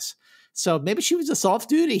Enterprise. So maybe she was just off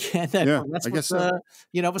duty and then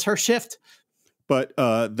Maress was her shift. But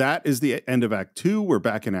that is the end of Act 2. We're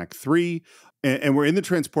back in Act 3. And we're in the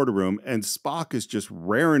transporter room, and Spock is just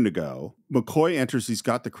raring to go. McCoy enters. He's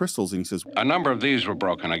got the crystals, and he says, A number of these were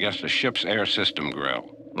broken against the ship's air system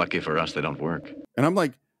grill. Lucky for us, they don't work. And I'm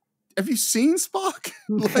like, have you seen Spock?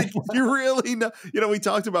 Like, you really know? We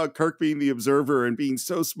talked about Kirk being the observer and being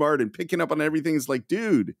so smart and picking up on everything. It's like,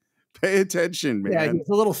 dude, pay attention, man. Yeah, he's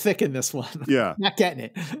a little thick in this one. Yeah. Not getting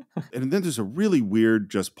it. And then there's a really weird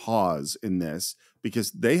just pause in this because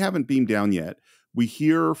they haven't beamed down yet. We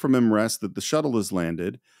hear from Imres that the shuttle has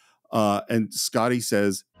landed. And Scotty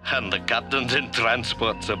says, and the captain's in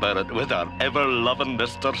transports about it with our ever-loving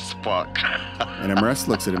Mr. Spock. And Imres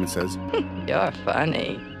looks at him and says, You're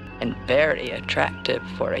funny and very attractive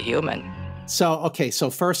for a human. So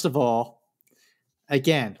first of all,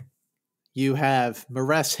 again, you have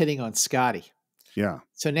Maress hitting on Scotty. Yeah.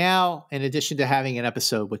 So now, in addition to having an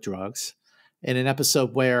episode with drugs, in an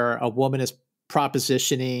episode where a woman is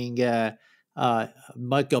propositioning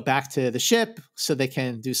Mudd go back to the ship so they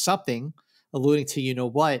can do something, alluding to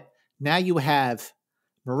what, now you have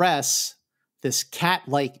Maress, this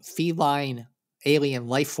cat-like feline alien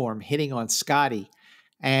life form, hitting on Scotty,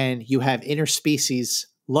 and you have interspecies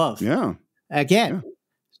love. Yeah. Again,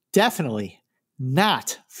 definitely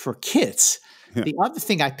not for kids. Yeah. The other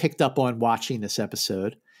thing I picked up on watching this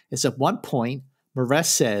episode is at one point, Maress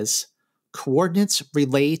says, coordinates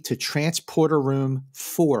relayed to transporter room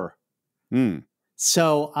 4.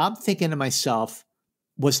 So I'm thinking to myself,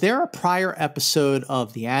 was there a prior episode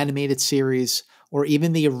of the animated series or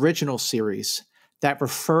even the original series that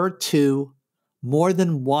referred to more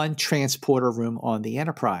than one transporter room on the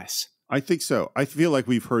Enterprise? I think so. I feel like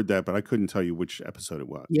we've heard that, but I couldn't tell you which episode it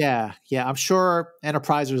was. Yeah. I'm sure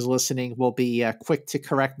Enterprisers listening will be quick to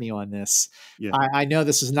correct me on this. Yeah. I know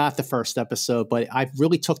this is not the first episode, but I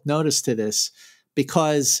really took notice to this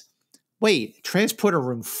because, wait, transporter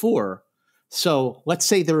room 4. So let's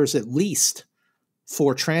say there is at least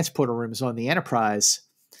 4 transporter rooms on the Enterprise.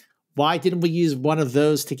 Why didn't we use one of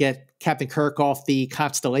those to get Captain Kirk off the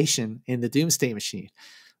Constellation in the Doomsday Machine?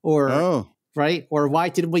 Or, right? Or why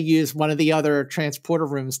didn't we use one of the other transporter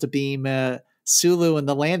rooms to beam Sulu and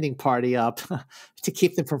the landing party up to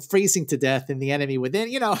keep them from freezing to death and the enemy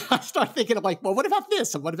within? You know, I start thinking of like, well, what about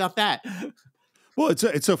this? And what about that? Well,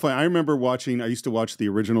 it's so funny. I remember I used to watch the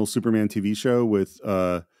original Superman TV show with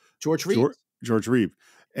George Reeves. George Reeves.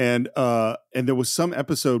 And there was some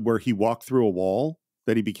episode where he walked through a wall,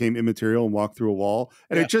 that he became immaterial and walked through a wall.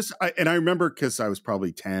 And I remember, because I was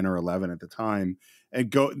probably 10 or 11 at the time,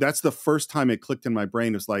 that's the first time it clicked in my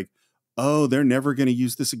brain. It was like, oh, they're never going to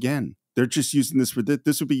use this again. They're just using this for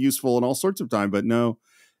this would be useful in all sorts of time, but no.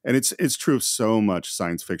 And it's true of so much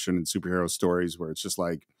science fiction and superhero stories where it's just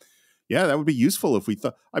like, yeah, that would be useful if we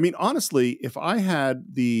thought. I mean, honestly, if I had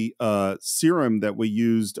the serum that we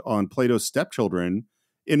used on Plato's stepchildren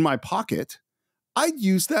in my pocket, I'd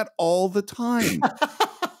use that all the time.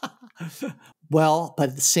 Well, but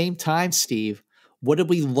at the same time, Steve, what did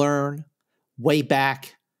we learn way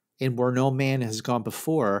back in Where No Man Has Gone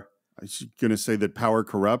Before? I was going to say that power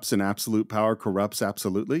corrupts and absolute power corrupts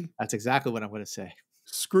absolutely. That's exactly what I'm going to say.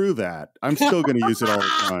 Screw that. I'm still going to use it all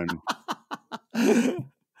the time.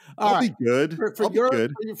 I'll be good.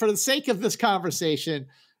 For the sake of this conversation,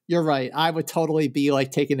 you're right. I would totally be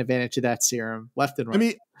like taking advantage of that serum left and right. I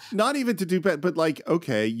mean, not even to do bad, but like,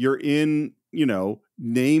 okay, you're in,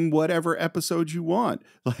 name whatever episode you want.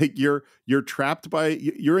 Like you're trapped by,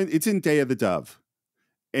 it's in Day of the Dove.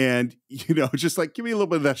 And, just like, give me a little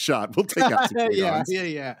bit of that shot. We'll take out some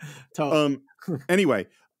Yeah. Totally. Anyway,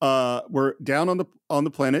 we're down on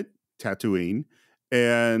the planet Tatooine,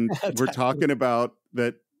 and we're talking about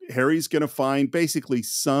that Harry's going to find basically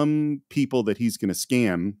some people that he's going to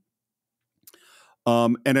scam.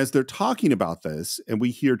 And as they're talking about this, and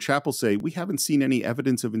we hear Chapel say, we haven't seen any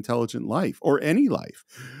evidence of intelligent life or any life.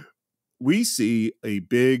 We see a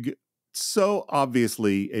big, so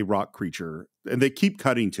obviously a rock creature, and they keep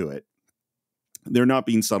cutting to it. They're not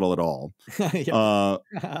being subtle at all.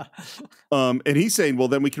 And he's saying, well,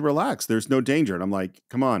 then we can relax. There's no danger. And I'm like,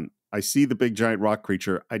 come on. I see the big giant rock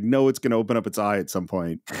creature. I know it's going to open up its eye at some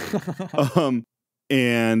point.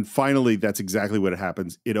 And finally, that's exactly what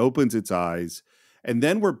happens. It opens its eyes. And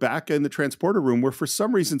then we're back in the transporter room where for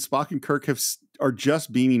some reason Spock and Kirk are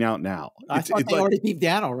just beaming out now. I thought they already beamed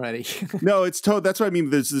down already. No, that's what I mean.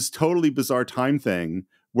 There's this totally bizarre time thing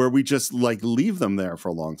where we just like leave them there for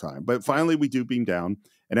a long time. But finally we do beam down.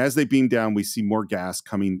 And as they beam down, we see more gas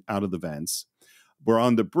coming out of the vents. We're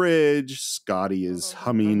on the bridge. Scotty is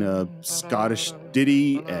humming a Scottish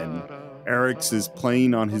ditty, and Eric's is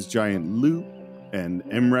playing on his giant lute, and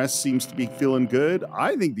Emrys seems to be feeling good.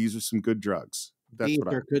 I think these are some good drugs. These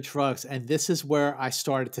are good drugs. And this is where I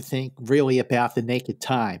started to think really about the Naked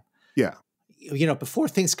Time. Yeah. Before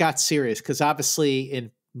things got serious, because obviously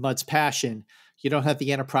in Mudd's Passion, you don't have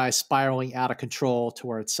the Enterprise spiraling out of control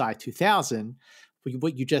towards Psi 2000.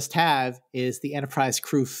 What you just have is the Enterprise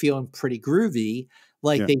crew feeling pretty groovy,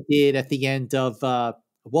 like they did at the end of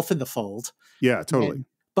Wolf in the Fold. Yeah, totally.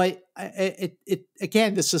 But it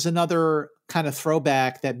again, this is another kind of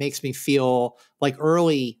throwback that makes me feel like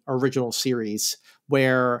early original series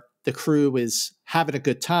where the crew is having a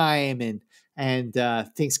good time and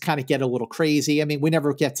things kind of get a little crazy. I mean, we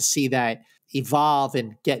never get to see that evolve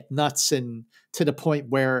and get nuts and to the point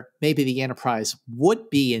where maybe the Enterprise would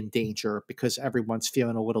be in danger because everyone's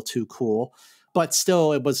feeling a little too cool. But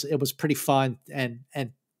still, it was pretty fun. And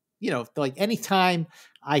like anytime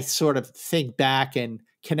I sort of think back and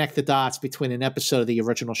connect the dots between an episode of the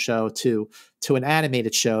original show to an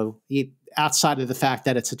animated show, outside of the fact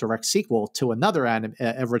that it's a direct sequel to another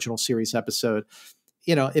original series episode,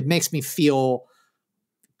 it makes me feel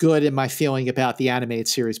good in my feeling about the animated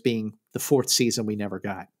series being the 4th season we never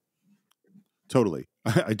got. Totally.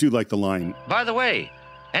 I do like the line. By the way,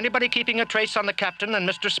 anybody keeping a trace on the captain and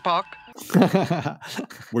Mr. Spock?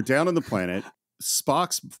 We're down on the planet.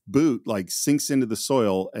 Spock's boot sinks into the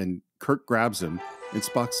soil, and Kirk grabs him, and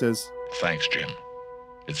Spock says, Thanks, Jim.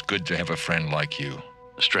 It's good to have a friend like you.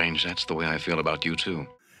 Strange, that's the way I feel about you, too.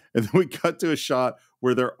 And then we cut to a shot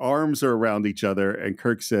where their arms are around each other, and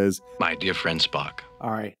Kirk says, My dear friend Spock.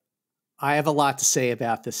 All right. I have a lot to say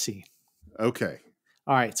about this scene. okay.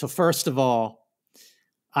 All right. So first of all,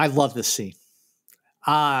 I love this scene.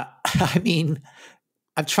 I mean,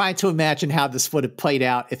 I'm trying to imagine how this would have played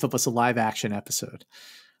out if it was a live action episode.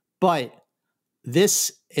 But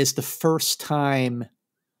this is the first time.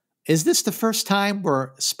 Is this the first time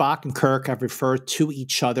where Spock and Kirk have referred to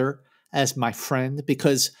each other as my friend?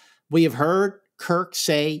 Because we have heard Kirk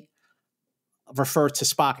refer to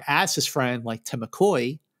Spock as his friend, like to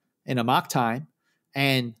McCoy in Amok Time,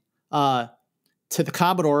 and to the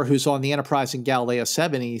Commodore who's on the Enterprise in Galileo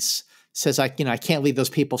 7, he says, I can't leave those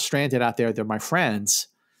people stranded out there. They're my friends.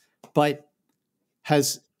 But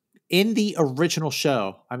in the original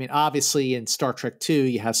show, I mean, obviously in Star Trek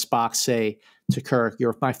II, you have Spock say to Kirk,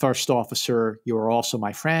 you're my first officer. You are also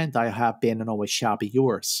my friend. I have been and always shall be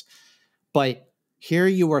yours. But here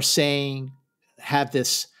you are saying, have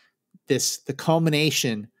the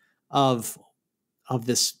culmination of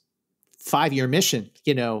this 5-year mission,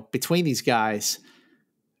 between these guys.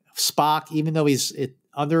 Spock, even though he's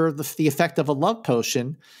under the effect of a love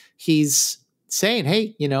potion, he's saying,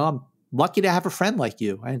 hey, I'm lucky to have a friend like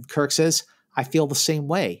you. And Kirk says, I feel the same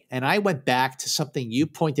way. And I went back to something you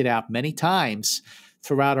pointed out many times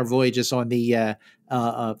throughout our voyages on the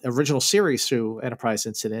original series through Enterprise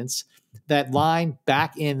Incidents, that line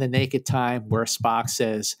back in The Naked Time where Spock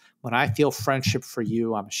says, when I feel friendship for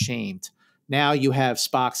you, I'm ashamed. Now you have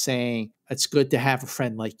Spock saying, it's good to have a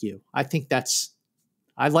friend like you. I think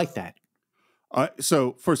I like that.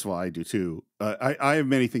 So first of all, I do too. I have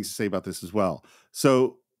many things to say about this as well.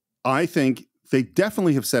 So I think they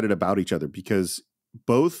definitely have said it about each other, because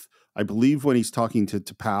both, I believe when he's talking to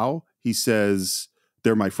T'Pau, he says,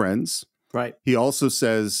 they're my friends. Right. He also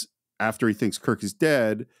says, after he thinks Kirk is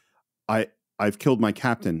dead, I've killed my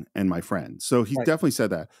captain and my friend. So he's definitely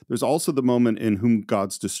said that. There's also the moment in Whom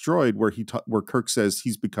Gods Destroyed where where Kirk says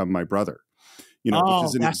he's become my brother, which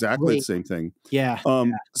isn't exactly the same thing. Yeah.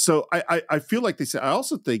 So I feel like they say, I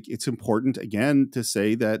also think it's important again to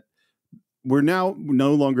say that we're now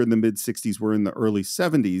no longer in the mid 60s. We're in the early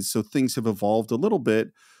 70s. So things have evolved a little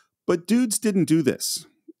bit, but dudes didn't do this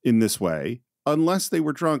in this way unless they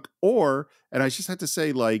were drunk and I just have to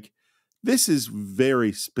say, like, this is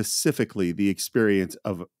very specifically the experience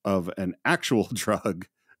of an actual drug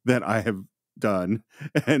that I have done.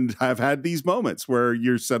 And I've had these moments where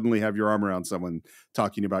you suddenly have your arm around someone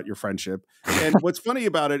talking about your friendship. And what's funny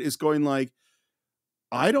about it is going like,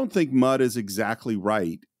 I don't think Mudd is exactly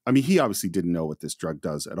right. I mean, he obviously didn't know what this drug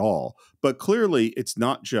does at all, but clearly it's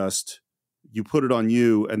not just you put it on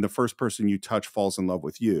you and the first person you touch falls in love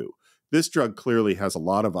with you. This drug clearly has a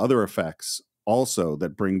lot of other effects also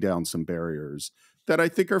that bring down some barriers that I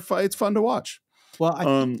think it's fun to watch. Well,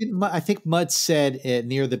 I think Mudd said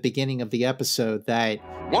near the beginning of the episode that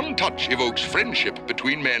One touch evokes friendship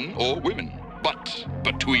between men or women, but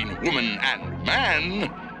between woman and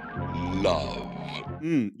man, love.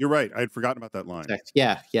 You're right. I had forgotten about that line.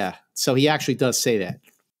 Yeah. So he actually does say that.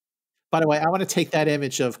 By the way, I want to take that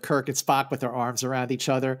image of Kirk and Spock with their arms around each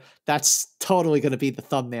other. That's totally going to be the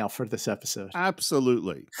thumbnail for this episode.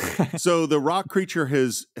 Absolutely. So the rock creature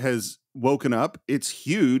has woken up. It's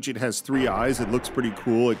huge. It has 3 eyes. It looks pretty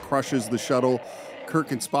cool. It crushes the shuttle.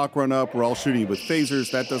 Kirk and Spock run up. We're all shooting with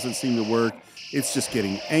phasers. That doesn't seem to work. It's just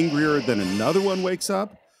getting angrier. Then another one wakes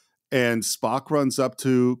up, and Spock runs up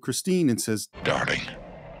to Christine and says, Darling,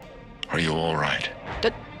 are you all right?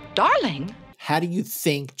 Darling? How do you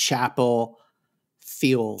think Chapel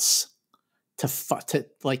feels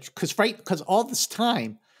because all this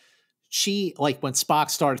time she, like, when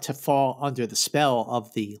Spock started to fall under the spell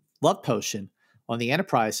of the love potion on the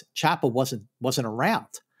Enterprise, Chapel wasn't around.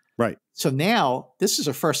 Right. So now this is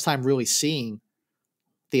her first time really seeing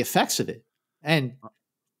the effects of it. And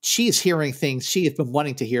she is hearing things she has been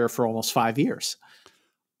wanting to hear for almost 5 years.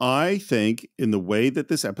 I think in the way that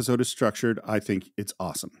this episode is structured, I think it's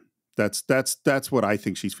awesome. That's what I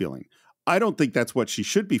think she's feeling. I don't think that's what she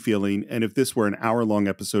should be feeling. And if this were an hour-long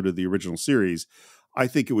episode of the original series, I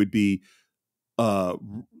think it would be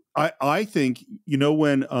I think,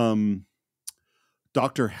 when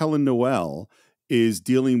Dr. Helen Noel is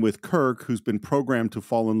dealing with Kirk, who's been programmed to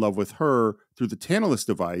fall in love with her through the Tantalus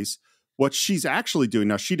device, what she's actually doing,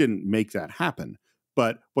 now she didn't make that happen,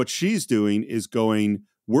 but what she's doing is going,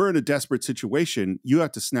 we're in a desperate situation. You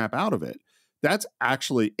have to snap out of it. That's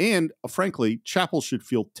actually, and frankly, Chapel should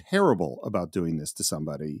feel terrible about doing this to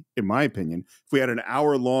somebody, in my opinion. If we had an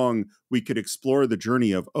hour long, we could explore the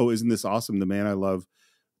journey of, oh, isn't this awesome? The man I love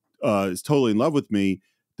is totally in love with me.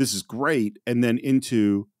 This is great. And then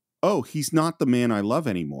into, oh, he's not the man I love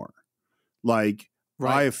anymore. Like,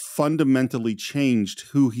 I have fundamentally changed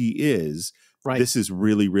who he is. Right. This is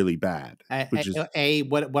really, really bad.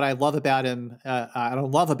 What I love about him, I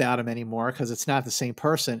don't love about him anymore because it's not the same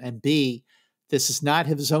person. And B, this is not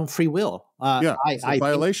his own free will. It's a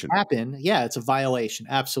violation. It's a violation.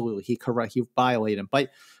 Absolutely, he violated him.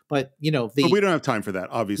 But but we don't have time for that.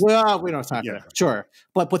 Obviously, well, we don't have time for that. Sure,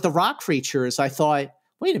 but with the rock creatures, I thought,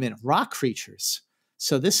 wait a minute, rock creatures.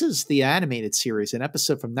 So this is the animated series, an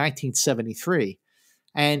episode from 1973,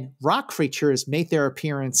 and rock creatures made their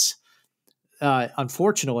appearance.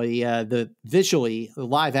 Unfortunately, the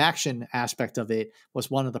live action aspect of it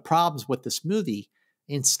was one of the problems with this movie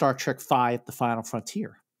in Star Trek V, The Final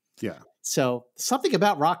Frontier. Yeah. So something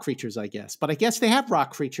about rock creatures, I guess. But I guess they have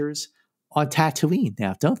rock creatures on Tatooine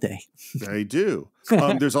now, don't they? They do.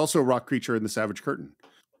 There's also a rock creature in the Savage Curtain.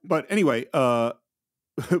 But anyway,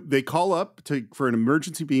 they call up for an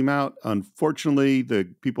emergency beam out. Unfortunately,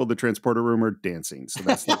 the people in the transporter room are dancing. So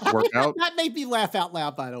that's not work out. That made me laugh out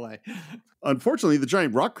loud, by the way. Unfortunately, the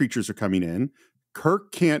giant rock creatures are coming in.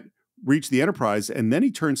 Kirk can't reach the Enterprise, and then he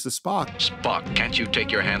turns to Spock. Spock, can't you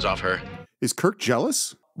take your hands off her? Is Kirk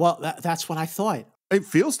jealous? Well, that's what I thought. It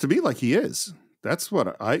feels to me like he is. That's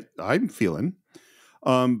what I'm feeling.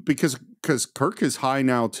 Because Kirk is high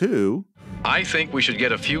now, too. I think we should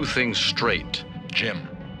get a few things straight. Jim,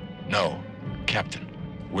 no, Captain.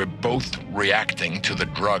 We're both reacting to the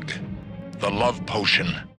drug, the love potion.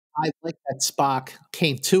 I like that Spock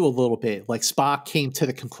came to a little bit. Like Spock came to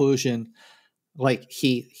the conclusion, like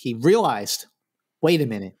he realized, wait a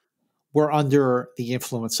minute, we're under the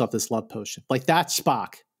influence of this love potion. Like that's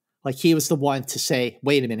Spock. Like he was the one to say,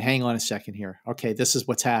 wait a minute, hang on a second here. Okay, this is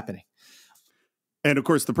what's happening. And of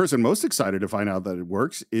course, the person most excited to find out that it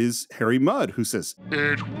works is Harry Mudd, who says,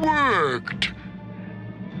 "It worked.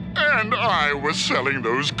 And I was selling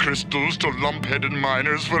those crystals to lump-headed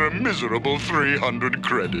miners for a miserable 300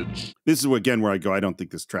 credits. This is again where I go, I don't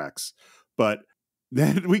think this tracks. But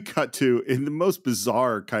then we cut to, in the most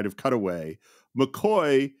bizarre kind of cutaway,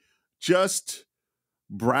 McCoy just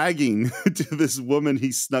bragging to this woman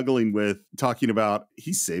he's snuggling with, talking about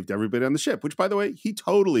he saved everybody on the ship, which, by the way, he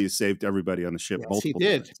totally has saved everybody on the ship. Yes, he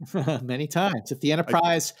did. Many times. If the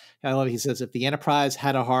Enterprise, I love it, he says, if the Enterprise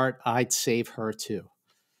had a heart, I'd save her too.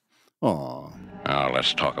 Aw. Now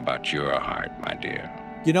let's talk about your heart, my dear.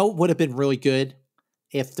 You know what would have been really good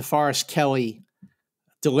if DeForest Kelley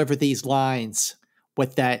delivered these lines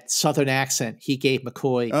with that Southern accent he gave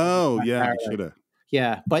McCoy. Oh, yeah, he should have.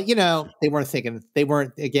 Yeah, but they weren't thinking. They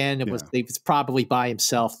weren't. Again, it was probably by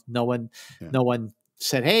himself. No one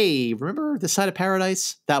said, "Hey, remember this side of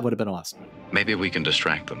paradise?" That would have been awesome. Maybe we can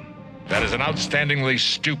distract them. That is an outstandingly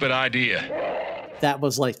stupid idea. That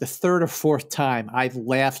was like the third or fourth time I've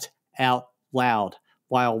laughed out loud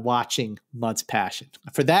while watching Mudd's Passion.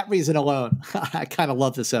 For that reason alone, I kind of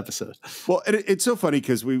love this episode. Well, and it's so funny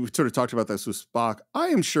because we sort of talked about this with Spock. I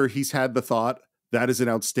am sure he's had the thought, that is an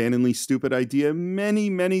outstandingly stupid idea many,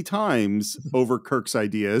 many times over Kirk's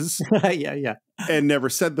ideas. Yeah. And never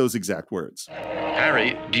said those exact words.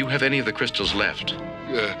 Harry, do you have any of the crystals left?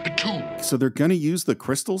 2. So they're going to use the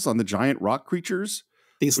crystals on the giant rock creatures?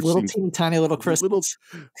 These little teeny tiny little crystals.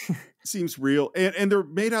 Seems real. And they're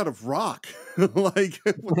made out of rock. Like,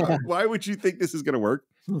 why would you think this is going to work?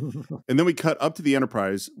 And then we cut up to the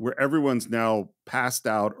Enterprise where everyone's now passed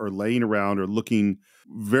out or laying around or looking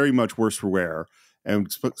very much worse for wear. And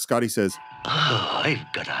Scotty says, "Oh,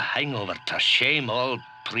 I've got a hangover to shame all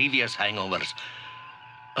previous hangovers.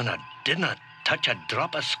 And I did not touch a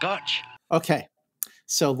drop of scotch." Okay.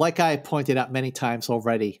 So like I pointed out many times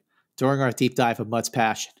already during our deep dive of Mudd's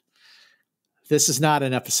Passion, this is not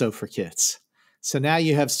an episode for kids. So now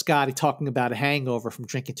you have Scotty talking about a hangover from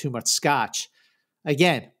drinking too much scotch.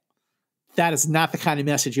 Again, that is not the kind of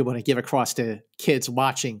message you want to give across to kids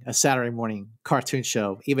watching a Saturday morning cartoon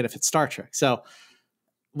show, even if it's Star Trek. So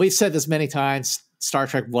we've said this many times. Star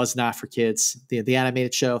Trek was not for kids. The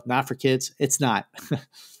animated show, not for kids. It's not.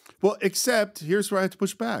 Well, except here's where I have to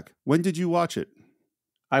push back. When did you watch it?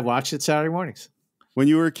 I watched it Saturday mornings. When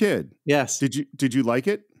you were a kid? Yes. Did you like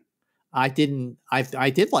it? I didn't. I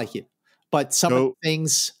did like it, but some of the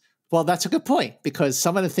things. Well, that's a good point because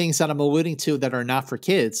some of the things that I'm alluding to that are not for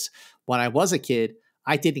kids. When I was a kid,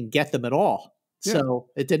 I didn't get them at all, so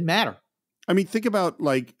it didn't matter. I mean, think about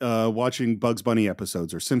like watching Bugs Bunny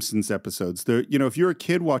episodes or Simpsons episodes. There, if you're a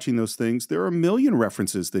kid watching those things, there are a million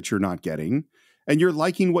references that you're not getting. And you're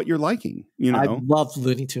liking what you're liking, I love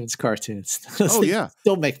Looney Tunes cartoons. Oh, yeah.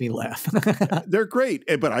 Still make me laugh. They're great.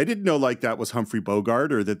 But I didn't know like that was Humphrey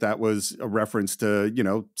Bogart or that was a reference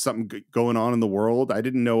to, something going on in the world. I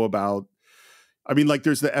didn't know about, I mean, like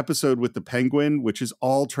there's the episode with the penguin, which is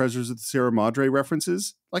all Treasures of the Sierra Madre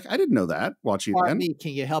references. Like I didn't know that watching it then.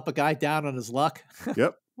 Can you help a guy down on his luck?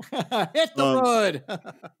 Yep. Hit the road.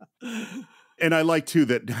 And I like too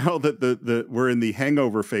that now that we're in the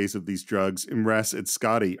hangover phase of these drugs, Imres and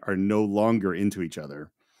Scotty are no longer into each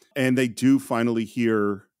other. And they do finally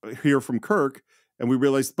hear from Kirk. And we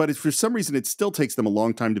realize, but for some reason, it still takes them a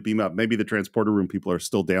long time to beam up. Maybe the transporter room people are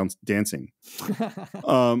still dancing.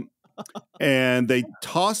 And they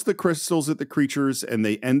toss the crystals at the creatures and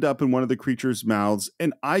they end up in one of the creatures' mouths.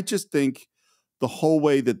 And I just think the whole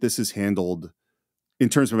way that this is handled in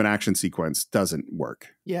terms of an action sequence doesn't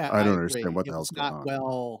work. Yeah, I don't understand what the hell's going on.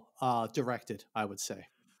 Not well directed, I would say.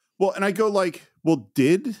 Well, and I go like, well,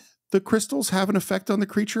 did the crystals have an effect on the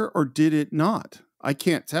creature or did it not? I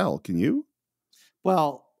can't tell. Can you?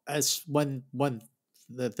 Well, as when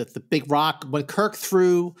the big rock, when Kirk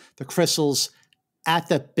threw the crystals at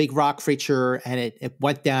the big rock creature and it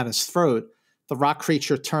went down his throat, the rock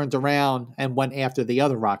creature turned around and went after the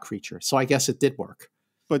other rock creature. So I guess it did work.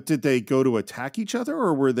 But did they go to attack each other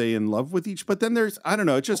or were they in love with each? But then there's, I don't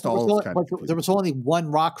know, it's just there was only one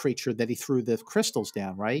rock creature that he threw the crystals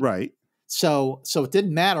down, right? Right. So it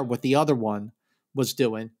didn't matter what the other one was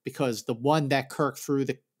doing because the one that Kirk threw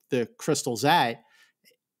the crystals at,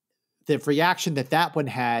 the reaction that one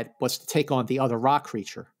had was to take on the other rock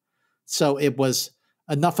creature. So it was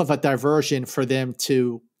enough of a diversion for them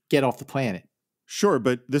to get off the planet. Sure,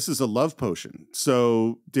 but this is a love potion.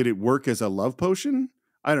 So did it work as a love potion?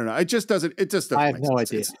 I don't know. It just doesn't. I have no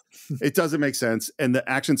idea. It doesn't make sense. And the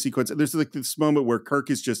action sequence, there's like this moment where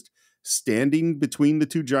Kirk is just standing between the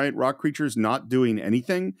two giant rock creatures, not doing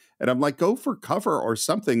anything. And I'm like, go for cover or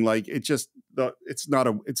something. Like it's not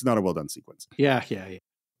a well done sequence. Yeah.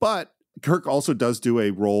 But Kirk also does do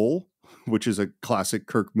a roll, which is a classic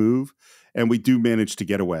Kirk move. And we do manage to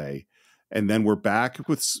get away. And then we're back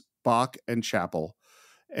with Spock and Chapel.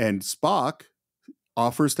 And Spock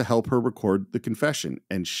offers to help her record the confession.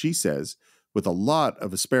 And she says, with a lot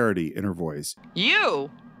of asperity in her voice,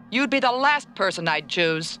 You'd be the last person I'd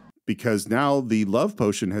choose. Because now the love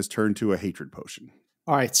potion has turned to a hatred potion.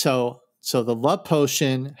 All right. So the love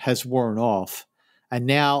potion has worn off. And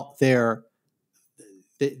now it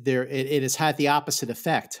has had the opposite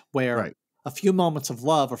effect where a few moments of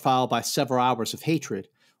love are followed by several hours of hatred,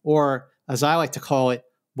 or as I like to call it,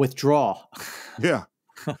 withdrawal. Yeah.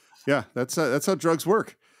 Yeah, that's how drugs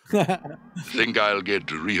work. Think I'll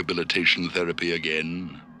get rehabilitation therapy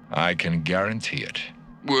again? I can guarantee it.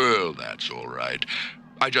 Well, that's all right.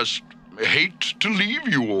 I just hate to leave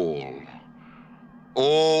you all.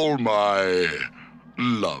 All my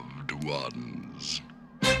loved ones.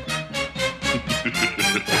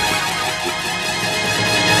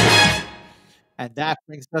 And that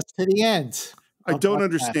brings us to the end. I don't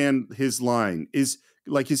understand his line. Is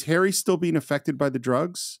Harry still being affected by the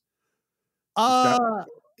drugs?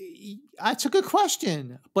 That's a good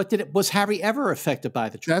question. But was Harry ever affected by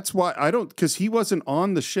the drugs? That's why because he wasn't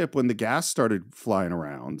on the ship when the gas started flying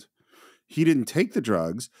around. He didn't take the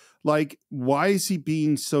drugs. Like, why is he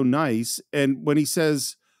being so nice? And when he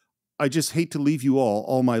says, I just hate to leave you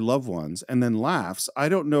all my loved ones, and then laughs, I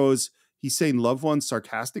don't know, is he saying loved ones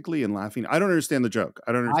sarcastically and laughing? I don't understand the joke.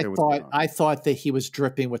 I don't understand what's going on. I thought that he was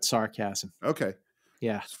dripping with sarcasm. Okay.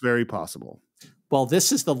 Yeah. It's very possible. Well,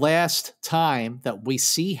 this is the last time that we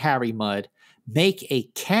see Harry Mudd make a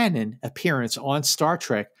canon appearance on Star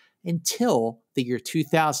Trek until the year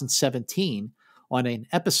 2017 on an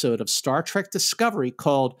episode of Star Trek Discovery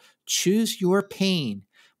called Choose Your Pain,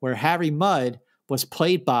 where Harry Mudd was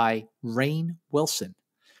played by Rainn Wilson.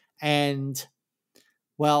 And,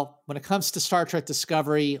 well, when it comes to Star Trek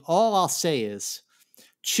Discovery, all I'll say is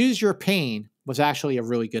Choose Your Pain was actually a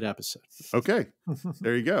really good episode. Okay,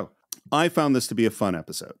 there you go. I found this to be a fun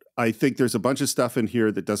episode. I think there's a bunch of stuff in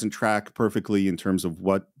here that doesn't track perfectly in terms of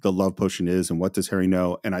what the love potion is and what does Harry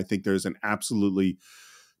know. And I think there's an absolutely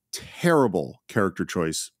terrible character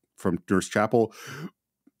choice from Nurse Chapel,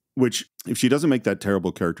 which if she doesn't make that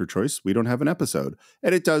terrible character choice, we don't have an episode.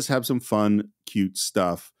 And it does have some fun, cute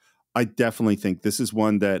stuff. I definitely think this is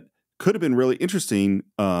one that could have been really interesting,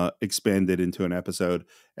 expanded into an episode.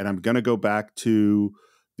 And I'm going to go back to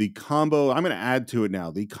the combo. I'm going to add to it now.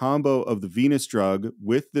 The combo of the Venus drug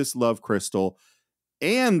with this love crystal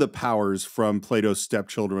and the powers from Plato's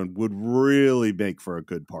stepchildren would really make for a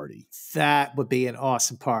good party. That would be an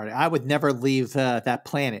awesome party. I would never leave that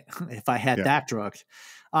planet if I had that drug.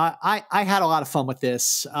 I had a lot of fun with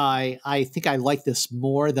this. I think I like this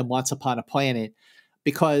more than Once Upon a Planet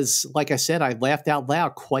because, like I said, I laughed out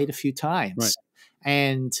loud quite a few times. Right.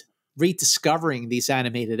 And rediscovering these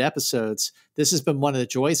animated episodes, this has been one of the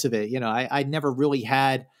joys of it. You know, I never really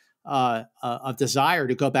had a desire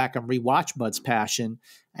to go back and rewatch Mud's Passion,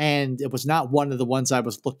 and it was not one of the ones I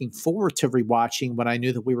was looking forward to rewatching when I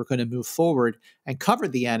knew that we were going to move forward and cover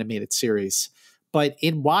the animated series. But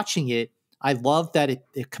in watching it, I love that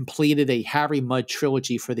it completed a Harry Mudd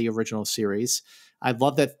trilogy for the original series. I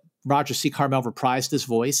love that Roger C. Carmel reprised his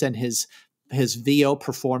voice, and his VO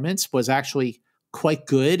performance was actually quite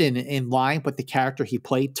good and in line with the character he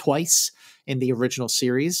played twice in the original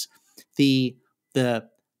series.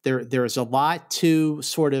 There is a lot to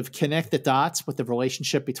sort of connect the dots with the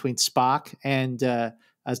relationship between Spock and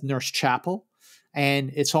as Nurse Chapel.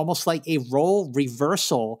 And it's almost like a role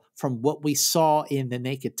reversal from what we saw in The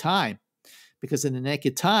Naked Time. Because in The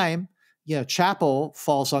Naked Time, you know, Chapel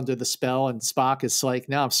falls under the spell and Spock is like,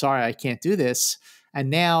 no, I'm sorry, I can't do this. And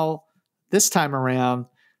now this time around,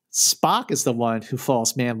 Spock is the one who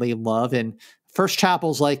falls madly in love. And first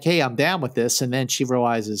Chapel's like, hey, I'm down with this. And then she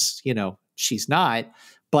realizes, you know, she's not.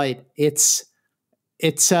 But it's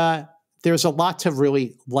there's a lot to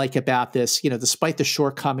really like about this, you know, despite the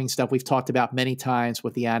shortcomings that we've talked about many times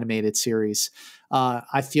with the animated series.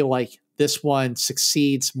 I feel like this one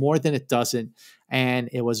succeeds more than it doesn't, and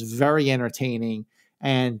it was very entertaining,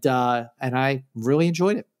 and I really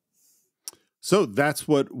enjoyed it. So that's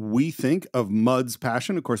what we think of Mud's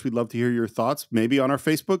Passion. Of course, we'd love to hear your thoughts, maybe on our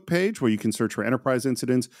Facebook page where you can search for Enterprise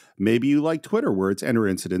Incidents. Maybe you like Twitter where it's Enter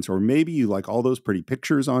Incidents, or maybe you like all those pretty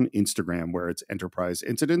pictures on Instagram where it's Enterprise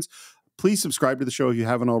Incidents. Please subscribe to the show if you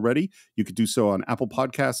haven't already. You could do so on Apple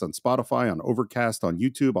Podcasts, on Spotify, on Overcast, on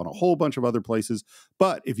YouTube, on a whole bunch of other places.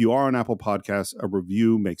 But if you are on Apple Podcasts, a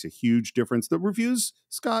review makes a huge difference. The reviews,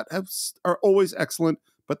 Scott, are always excellent,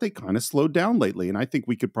 but they kind of slowed down lately. And I think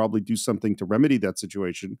we could probably do something to remedy that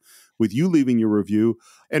situation with you leaving your review.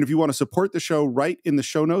 And if you want to support the show, right in the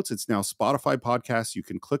show notes, it's now Spotify Podcasts. You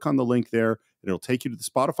can click on the link there. It'll take you to the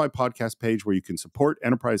Spotify podcast page where you can support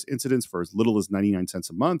Enterprise Incidents for as little as 99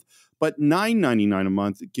 cents a month. But $9.99 a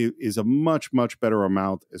month is a much, much better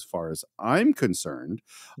amount as far as I'm concerned.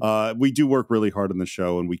 We do work really hard on the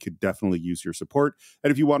show, and we could definitely use your support.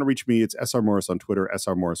 And if you want to reach me, it's SR Morris on Twitter,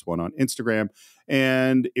 SR Morris1 on Instagram.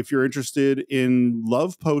 And if you're interested in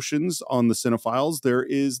love potions on the Cinephiles, there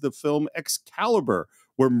is the film Excalibur,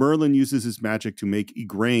 where Merlin uses his magic to make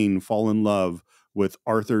Igraine fall in love with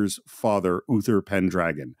Arthur's father, Uther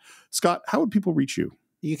Pendragon. Scott, how would people reach you?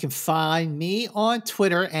 You can find me on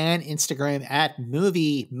Twitter and Instagram at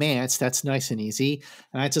Movie Mance. That's nice and easy.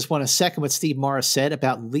 And I just want to second what Steve Morris said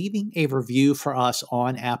about leaving a review for us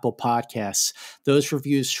on Apple Podcasts. Those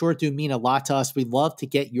reviews sure do mean a lot to us. We love to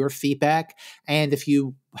get your feedback. And if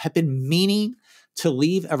you have been meaning to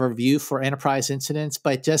leave a review for Enterprise Incidents,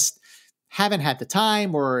 but just haven't had the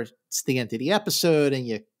time, or it's the end of the episode and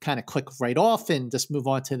you kind of click right off and just move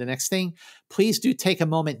on to the next thing, please do take a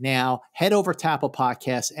moment now, head over to Apple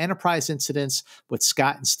Podcasts, Enterprise Incidents with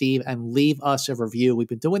Scott and Steve, and leave us a review. We've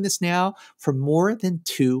been doing this now for more than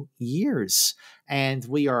 2 years, and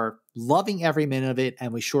we are loving every minute of it,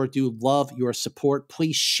 and we sure do love your support.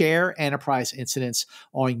 Please share Enterprise Incidents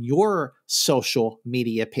on your social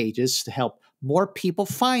media pages to help more people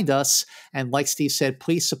find us. And like Steve said,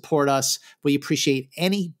 please support us. We appreciate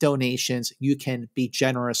any donations you can be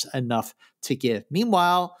generous enough to give.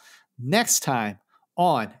 Meanwhile, next time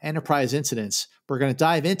on Enterprise Incidents, we're going to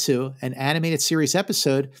dive into an animated series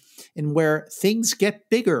episode in where things get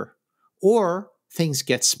bigger or things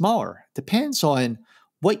get smaller. Depends on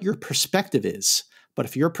what your perspective is. But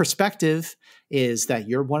if your perspective is that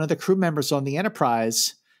you're one of the crew members on the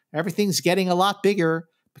Enterprise, everything's getting a lot bigger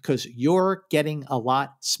because you're getting a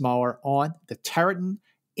lot smaller on the Territon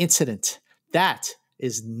Incident. That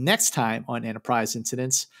is next time on Enterprise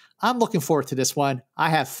Incidents. I'm looking forward to this one. I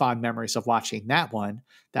have fond memories of watching that one.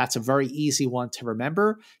 That's a very easy one to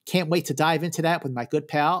remember. Can't wait to dive into that with my good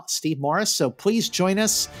pal, Steve Morris. So please join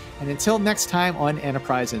us. And until next time on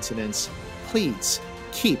Enterprise Incidents, please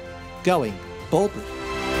keep going boldly.